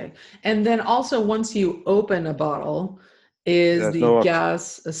 Okay. And then also, once you open a bottle, is There's the no,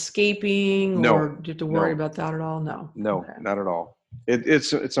 gas escaping, or no, do you have to worry no, about that at all? No. no, Okay. not at all.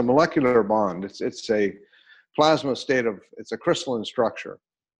 It's a molecular bond. It's a plasma state of, it's a crystalline structure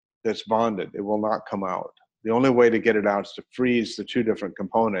that's bonded. It will not come out. The only way to get it out is to freeze the two different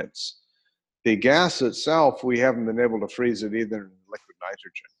components. The gas itself, we haven't been able to freeze it either in liquid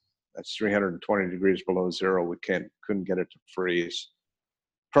nitrogen. That's 320 degrees below zero. We couldn't get it to freeze.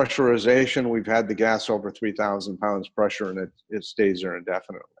 Pressurization, we've had the gas over 3,000 pounds pressure, and it stays there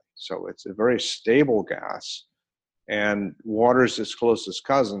indefinitely. So it's a very stable gas, and water's its closest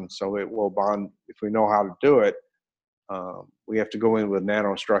cousin, so it will bond if we know how to do it. We have to go in with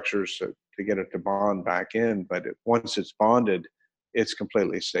nanostructures to get it to bond back in, but once it's bonded, it's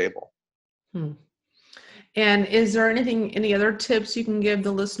completely stable. Hmm. And is there any other tips you can give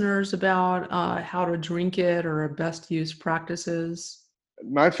the listeners about how to drink it or best use practices?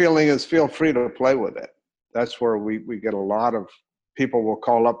 My feeling is feel free to play with it. That's where we get a lot of people will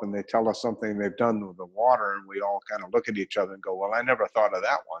call up and they tell us something they've done with the water, and we all kind of look at each other and go, well, I never thought of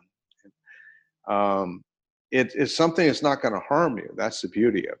that one. It's something that's not going to harm you. That's the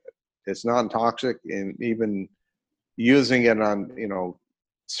beauty of it. It's non-toxic, and even using it on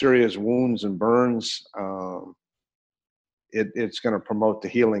serious wounds and burns, it's going to promote the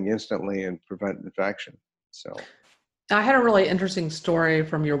healing instantly and prevent infection. So I had a really interesting story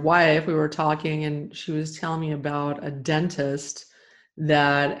from your wife. We were talking, and she was telling me about a dentist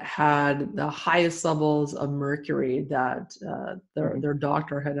that had the highest levels of mercury that mhm. their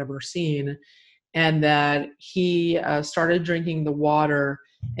doctor had ever seen, and that he started drinking the water,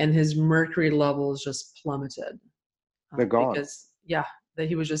 and his mercury levels just plummeted They're gone. because, yeah, that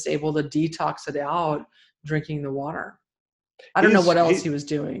he was just able to detox it out drinking the water. I don't know He's what else he he was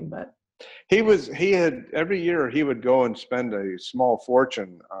doing, but he had every year he would go and spend a small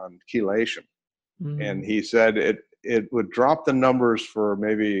fortune on chelation, and mhm. he said it would drop the numbers for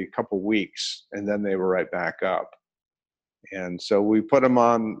maybe a couple weeks, and then they were right back up. And so we put him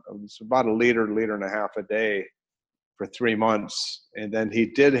on, it's about a liter and a half a day for 3 months, and then he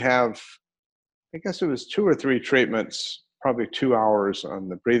did have, I guess it was 2 or 3 treatments, probably 2 hours on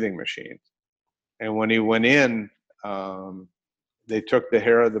the breathing machine. And when he went in, um, they took the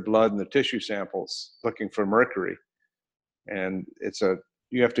hair, the blood, and the tissue samples looking for mercury. And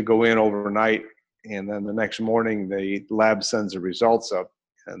you have to go in overnight, and then the next morning the lab sends the results up,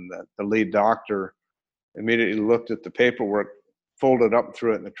 and the lead doctor immediately looked at the paperwork, folded up,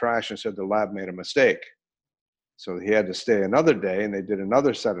 threw it in the trash, and said the lab made a mistake. So he had to stay another day, and they did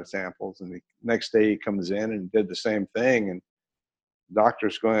another set of samples. And the next day he comes in and did the same thing. And the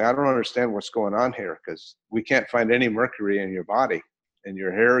doctor's going, I don't understand what's going on here, because we can't find any mercury in your body, in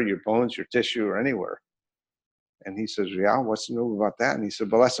your hair, your bones, your tissue, or anywhere. And he says, yeah, what's new about that? And he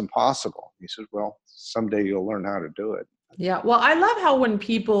said, well, that's impossible. He said, well, someday you'll learn how to do it. Yeah, well, I love how when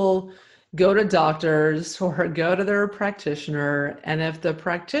people go to doctors or go to their practitioner, and if the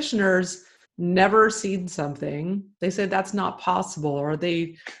practitioners never seen something, they say that's not possible, or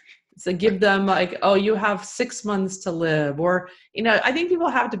they give them like, oh, you have 6 months to live, or I think people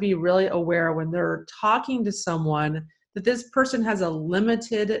have to be really aware when they're talking to someone that this person has a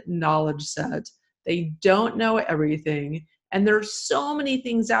limited knowledge set. They don't know everything, and there's so many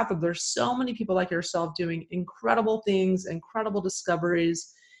things out there. There's so many people like yourself doing incredible things, incredible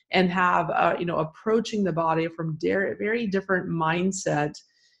discoveries, and have approaching the body from very different mindset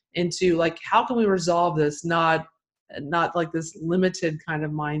into like, how can we resolve this, not like this limited kind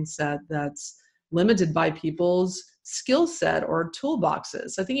of mindset that's limited by people's skill set or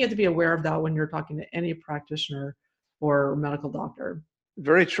toolboxes. I think you have to be aware of that when you're talking to any practitioner or medical doctor.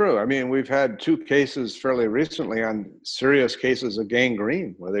 Very true. I mean, we've had 2 cases fairly recently on serious cases of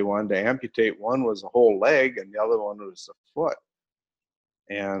gangrene where they wanted to amputate. One was a whole leg, and the other one was a foot.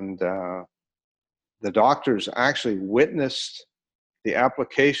 And the doctors actually witnessed the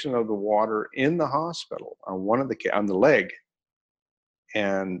application of the water in the hospital on on the leg.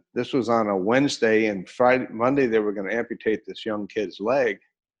 And this was on a Wednesday, and Monday they were going to amputate this young kid's leg.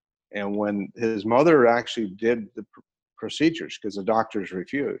 And when his mother actually did the procedures, because the doctors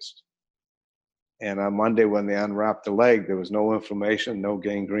refused, And on Monday, when they unwrapped the leg, there was no inflammation, no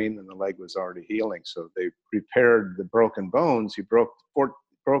gangrene, and the leg was already healing. So they repaired the broken bones. He broke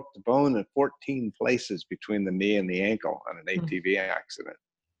the bone in 14 places between the knee and the ankle on an ATV accident.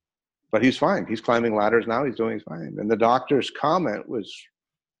 But he's fine. He's climbing ladders now. He's doing fine. And the doctor's comment was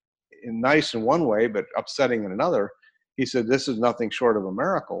nice in one way, but upsetting in another. He said, this is nothing short of a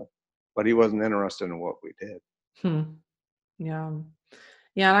miracle, but he wasn't interested in what we did. Yeah.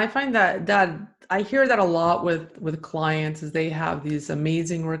 Yeah, and I find that I hear that a lot with clients is they have these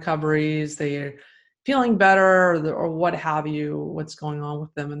amazing recoveries, they're feeling better or what have you, what's going on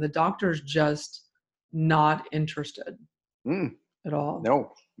with them, and the doctor's just not interested at all.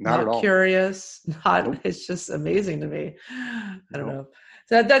 No, not at Not all. curious, Nope. it's just amazing to me. I don't Nope. know.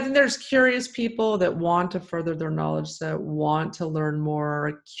 So that there's curious people that want to further their knowledge set, want to learn more,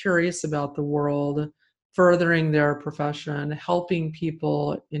 are curious about the world, furthering their profession, helping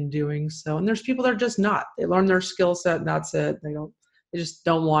people in doing so. And there's people that are just not. They learn their skill set and that's it. They just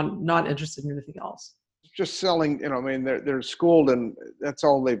not interested in anything else. Just selling, I mean, they're schooled and that's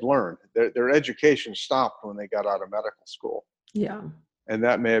all they've learned. Their education stopped when they got out of medical school. Yeah. And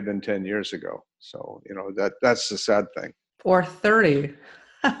that may have been 10 years ago. So, that's the sad thing. Or 30,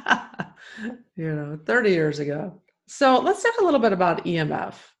 30 years ago. So let's talk a little bit about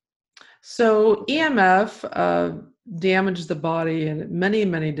EMF. So EMF damages the body in many,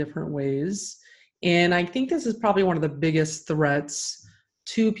 many different ways. And I think this is probably one of the biggest threats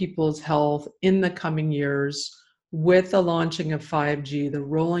to people's health in the coming years with the launching of 5G, the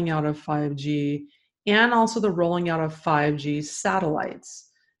rolling out of 5G, and also the rolling out of 5G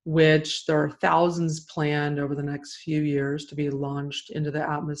satellites, which there are thousands planned over the next few years to be launched into the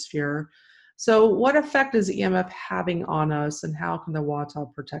atmosphere. So what effect is EMF having on us, and how can the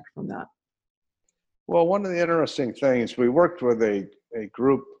Wata protect from that? Well, one of the interesting things, we worked with a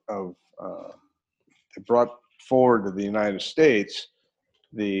group of, they brought forward to the United States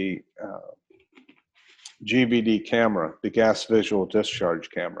the GVD camera, the gas visual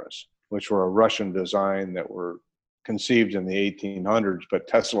discharge cameras, which were a Russian design that were conceived in the 1800s, but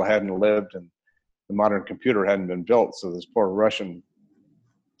Tesla hadn't lived and the modern computer hadn't been built. So this poor Russian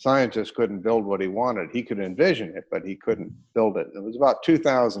scientist couldn't build what he wanted. He could envision it, but he couldn't build it. And it was about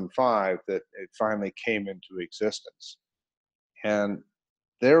 2005 that it finally came into existence. And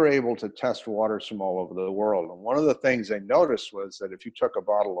they're able to test waters from all over the world. And one of the things they noticed was that if you took a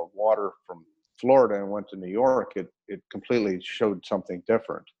bottle of water from Florida and went to New York, it completely showed something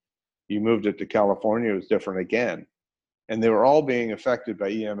different. You moved it to California, it was different again. And they were all being affected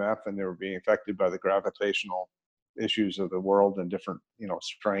by EMF, and they were being affected by the gravitational issues of the world and different,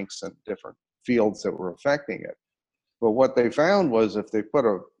 strengths and different fields that were affecting it. But what they found was if they put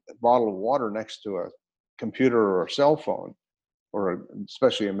a bottle of water next to a computer or a cell phone, or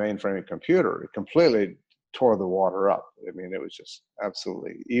especially a mainframe computer, it completely tore the water up. I mean, it was just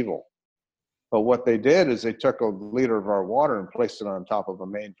absolutely evil. But what they did is they took a liter of our water and placed it on top of a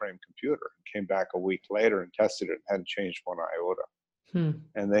mainframe computer and came back a week later and tested it and hadn't changed one iota.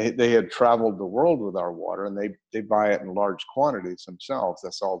 And they had traveled the world with our water, and they buy it in large quantities themselves.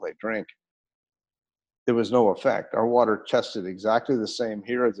 That's all they drink. There was no effect. Our water tested exactly the same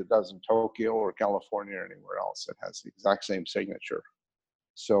here as it does in Tokyo or California or anywhere else. It has the exact same signature.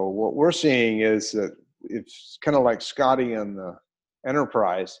 So what we're seeing is that it's kind of like Scotty and the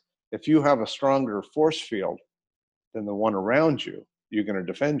Enterprise. If you have a stronger force field than the one around you, you're going to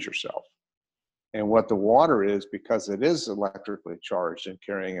defend yourself. And what the water is, because it is electrically charged and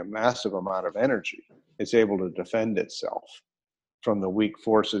carrying a massive amount of energy, it's able to defend itself from the weak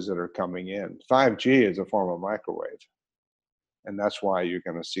forces that are coming in. 5G is a form of microwave, and that's why you're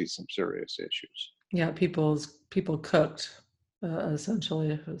going to see some serious issues. Yeah, people cooked,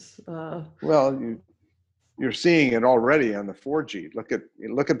 essentially. Well, you're seeing it already on the 4G. Look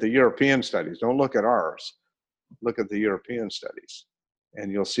at the European studies. Don't look at ours. Look at the European studies,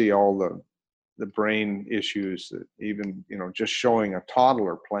 and you'll see all the brain issues that even, just showing a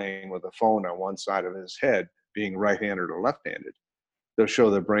toddler playing with a phone on one side of his head, being right-handed or left-handed, they'll show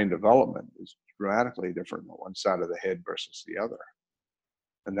the brain development is radically different on one side of the head versus the other.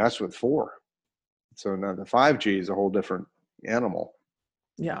 And that's with 4. So now the 5G is a whole different animal.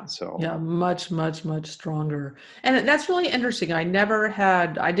 Yeah. So yeah, much, much, much stronger. And that's really interesting. I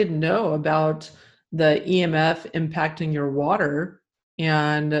didn't know about the EMF impacting your water,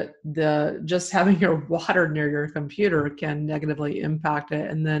 and just having your water near your computer can negatively impact it.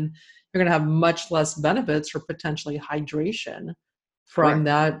 And then you're going to have much less benefits for potentially hydration from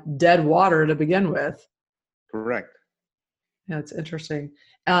that dead water to begin with. Correct. Yeah, it's interesting.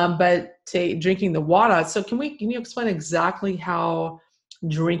 But drinking the water. So can you explain exactly how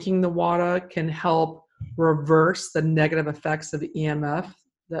drinking the water can help reverse the negative effects of EMF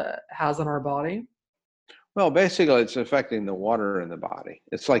that it has on our body? Well, basically, it's affecting the water in the body.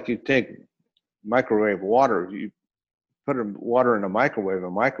 It's like you take microwave water, you put water in a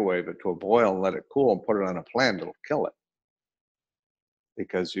microwave it to a boil and let it cool and put it on a plant, it'll kill it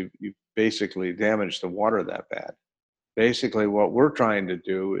because you basically damaged the water that bad. Basically, what we're trying to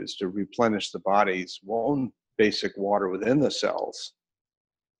do is to replenish the body's own basic water within the cells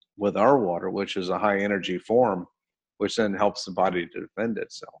with our water, which is a high energy form, which then helps the body to defend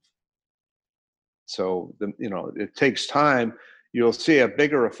itself. So, it takes time. You'll see a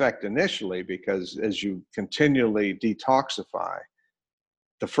bigger effect initially because as you continually detoxify,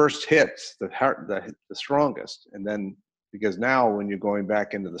 the first hit's the strongest. And then because now when you're going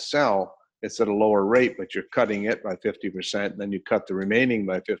back into the cell, it's at a lower rate, but you're cutting it by 50%. And then you cut the remaining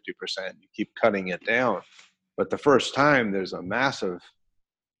by 50%. You keep cutting it down. But the first time there's a massive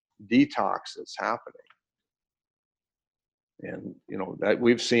detox that's happening. And, that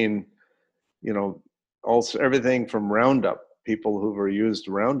we've seen, also everything from Roundup, people who were used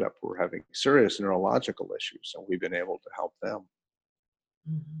Roundup were having serious neurological issues. And we've been able to help them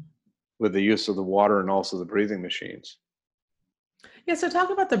with the use of the water and also the breathing machines. Yeah, so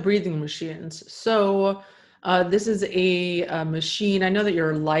talk about the breathing machines. So this is a machine. I know that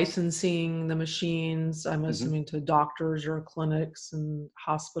you're licensing the machines, I'm assuming, to doctors or clinics and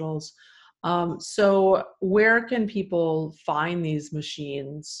hospitals. So where can people find these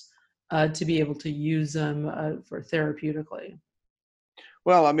machines to be able to use them for therapeutically?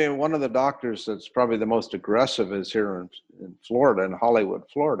 Well, I mean, one of the doctors that's probably the most aggressive is here in Florida, in Hollywood,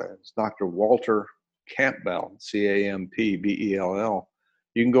 Florida. It's Dr. Walter Campbell, Campbell.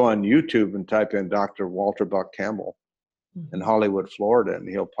 You can go on YouTube and type in Dr. Walter Buck Campbell in Hollywood, Florida, and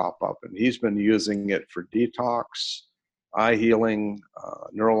he'll pop up. And he's been using it for detox, eye healing,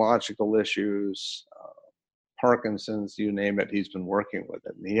 neurological issues, Parkinson's, you name it, he's been working with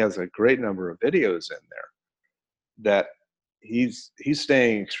it. And he has a great number of videos in there that he's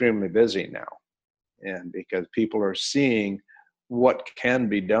staying extremely busy now. And because people are seeing what can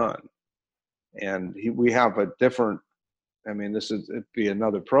be done. And we have a different, it'd be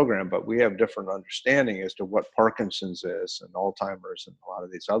another program, but we have different understanding as to what Parkinson's is and Alzheimer's and a lot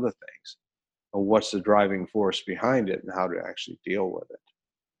of these other things, and what's the driving force behind it and how to actually deal with it.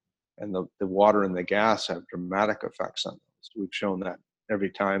 And the water and the gas have dramatic effects on those. We've shown that every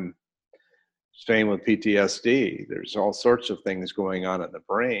time. Same with PTSD. There's all sorts of things going on in the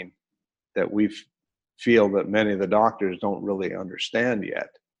brain that we feel that many of the doctors don't really understand yet,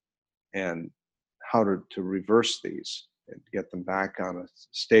 and how to reverse these and get them back on a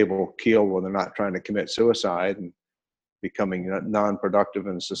stable keel where they're not trying to commit suicide and becoming non-productive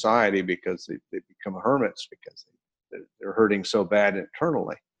in society because they become hermits because they're hurting so bad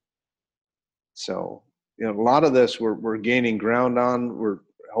internally. So, a lot of this we're gaining ground on.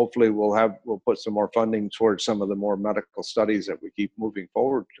 Hopefully we'll put some more funding towards some of the more medical studies that we keep moving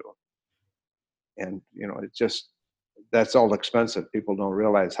forward to. And, that's all expensive. People don't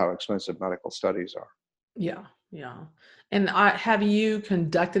realize how expensive medical studies are. Yeah, yeah. And have you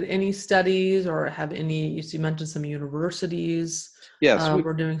conducted any studies, or have any, you mentioned some universities Yes,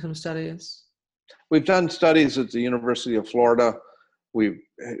 were doing some studies? we've done studies at the University of Florida. We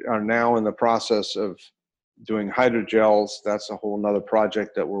are now in the process of doing hydrogels. That's a whole nother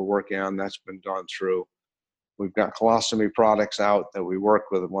project that we're working on. That's been gone through. We've got colostomy products out that we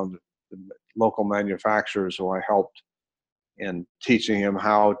work with one of the local manufacturers who I helped in teaching him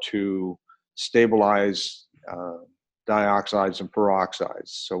how to stabilize dioxides and peroxides.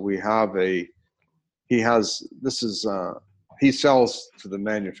 So he sells to the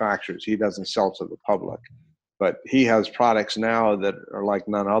manufacturers. He doesn't sell to the public. But he has products now that are like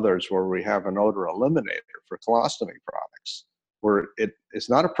none others, where we have an odor eliminator for colostomy products, where it's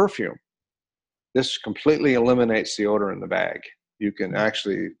not a perfume. This completely eliminates the odor in the bag. You can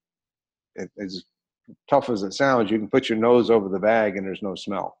actually, as tough as it sounds, you can put your nose over the bag and there's no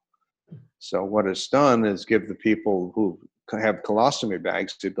smell. So what it's done is give the people who have colostomy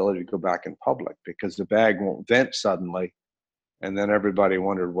bags the ability to go back in public, because the bag won't vent suddenly, and then everybody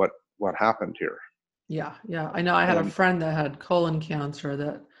wondered what happened here. Yeah, yeah. I know I had a friend that had colon cancer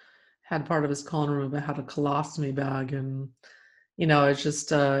that had part of his colon removed and had a colostomy bag, and it's just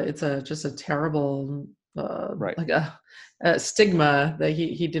just a terrible Right. like a stigma that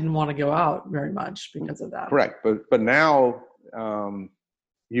he didn't want to go out very much because of that. Correct. But now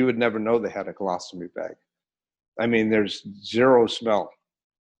you would never know they had a colostomy bag. There's zero smell.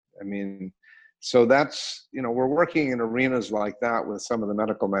 So that's, we're working in arenas like that with some of the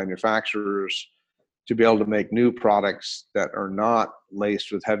medical manufacturers to be able to make new products that are not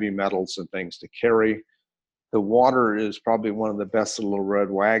laced with heavy metals and things to carry. The water is probably one of the best little red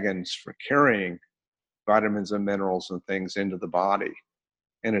wagons for carrying vitamins and minerals and things into the body.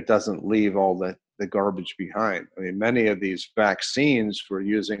 And it doesn't leave all the garbage behind. I mean, many of these vaccines were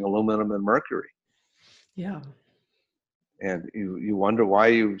using aluminum and mercury. Yeah. And you wonder why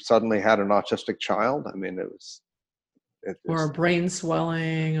you suddenly had an autistic child. I mean, Or brain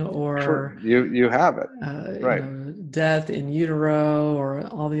swelling, or you have it, right? Death in utero, or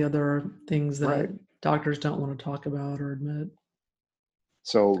all the other things that Right. doctors don't want to talk about or admit.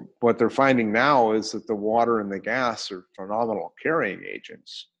 So what they're finding now is that the water and the gas are phenomenal carrying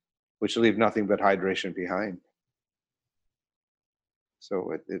agents, which leave nothing but hydration behind.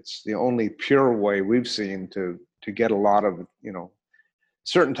 So it's the only pure way we've seen to get a lot of,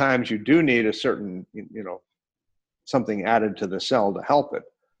 certain times you do need a certain, something added to the cell to help it.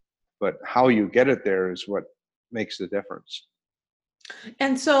 But how you get it there is what makes the difference.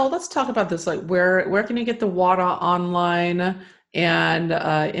 And so let's talk about this. Like, where can you get the water online, and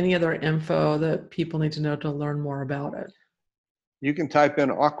any other info that people need to know to learn more about it? You can type in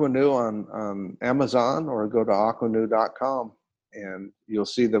Aquanew on Amazon or go to aquanew.com, and you'll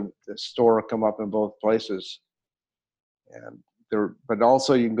see the store come up in both places. But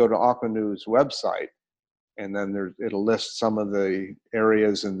also you can go to Aquanew's website, and then it'll list some of the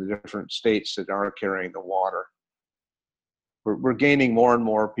areas in the different states that are carrying the water. We're gaining more and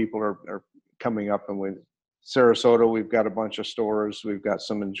more people are coming up, and with Sarasota, we've got a bunch of stores. We've got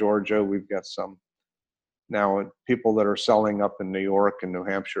some in Georgia. We've got some now people that are selling up in New York and New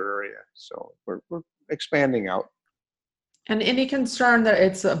Hampshire area. So we're expanding out. And any concern that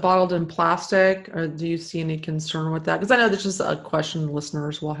it's bottled in plastic, or do you see any concern with that? Because I know this is a question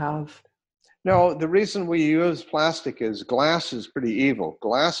listeners will have. No, the reason we use plastic is glass is pretty evil.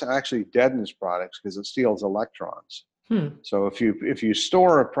 Glass actually deadens products because it steals electrons. So if you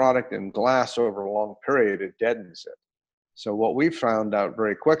store a product in glass over a long period, it deadens it. So what we found out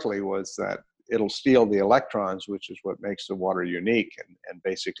very quickly was that it'll steal the electrons, which is what makes the water unique, and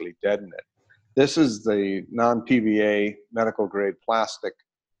basically deaden it. This is the non-PVA medical grade plastic.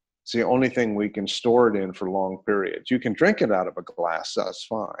 It's the only thing we can store it in for long periods. You can drink it out of a glass, that's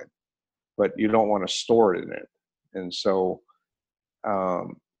fine, but you don't want to store it in it. And so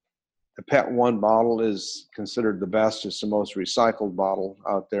the PET 1 bottle is considered the best. It's the most recycled bottle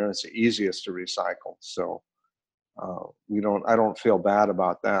out there. It's the easiest to recycle. So I don't feel bad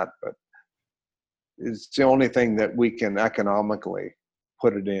about that, but it's the only thing that we can economically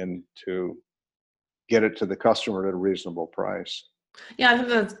put it in to get it to the customer at a reasonable price. Yeah, I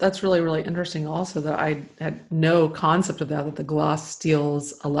think that's really, really interesting also, that I had no concept of that the glass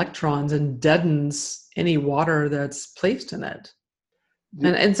steals electrons and deadens any water that's placed in it.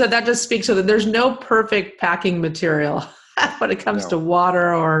 And so that just speaks to that there's no perfect packing material when it comes to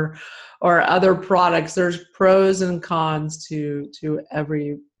water or other products. There's pros and cons to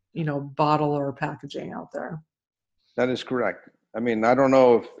every bottle or packaging out there. That is correct. I mean, I don't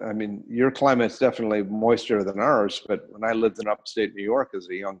know your climate's definitely moister than ours, but when I lived in upstate New York as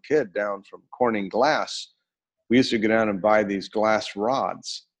a young kid down from Corning Glass, we used to go down and buy these glass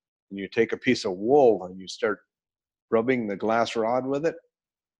rods, and you take a piece of wool and you start rubbing the glass rod with it.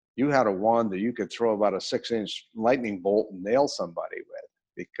 You had a wand that you could throw about a 6-inch lightning bolt and nail somebody with,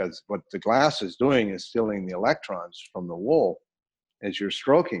 because what the glass is doing is stealing the electrons from the wool as you're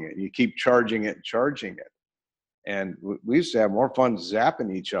stroking it. You keep charging it and charging it. And we used to have more fun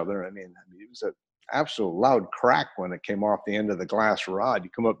zapping each other. I mean, it was an absolute loud crack when it came off the end of the glass rod. You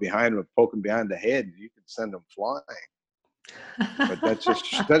come up behind them, poke them behind the head, and you could send them flying. But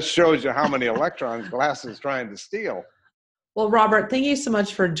that shows you how many electrons glass is trying to steal. Well, Robert, thank you so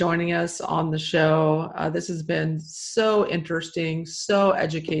much for joining us on the show. This has been so interesting, so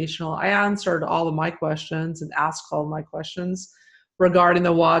educational. I answered all of my questions and asked all of my questions regarding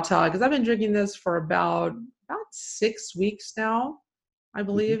the water, because I've been drinking this for about 6 weeks now, I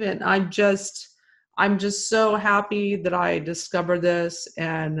believe. Mm-hmm. And I'm just so happy that I discovered this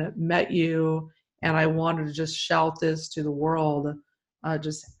and met you. And I wanted to just shout this to the world,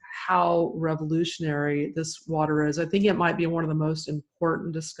 just how revolutionary this water is. I think it might be one of the most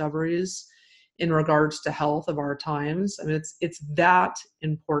important discoveries in regards to health of our times. I mean, it's that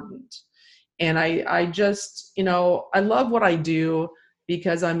important. And I just, I love what I do,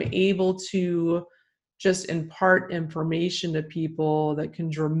 because I'm able to just impart information to people that can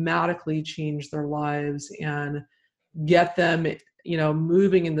dramatically change their lives and get them,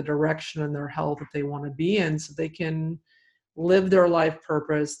 moving in the direction in their health that they want to be in, so they can live their life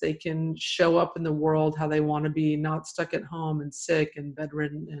purpose. They can show up in the world how they want to be, not stuck at home and sick and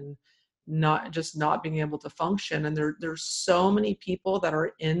bedridden and not being able to function. And there's so many people that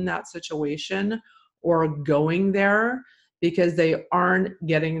are in that situation or going there because they aren't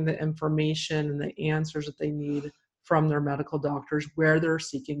getting the information and the answers that they need from their medical doctors where they're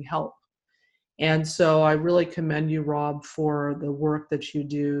seeking help. And so I really commend you, Rob, for the work that you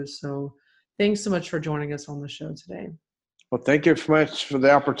do. So thanks so much for joining us on the show today. Well, thank you so much for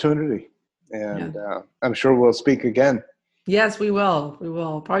the opportunity. And Yeah. I'm sure we'll speak again. Yes, we will. We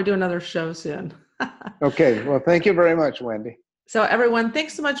will probably do another show soon. Okay. Well, thank you very much, Wendy. So everyone,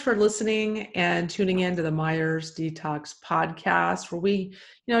 thanks so much for listening and tuning in to the Myers Detox podcast, where we,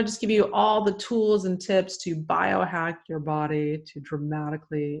 just give you all the tools and tips to biohack your body to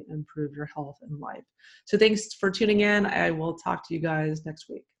dramatically improve your health and life. So thanks for tuning in. I will talk to you guys next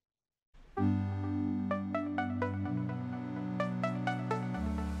week.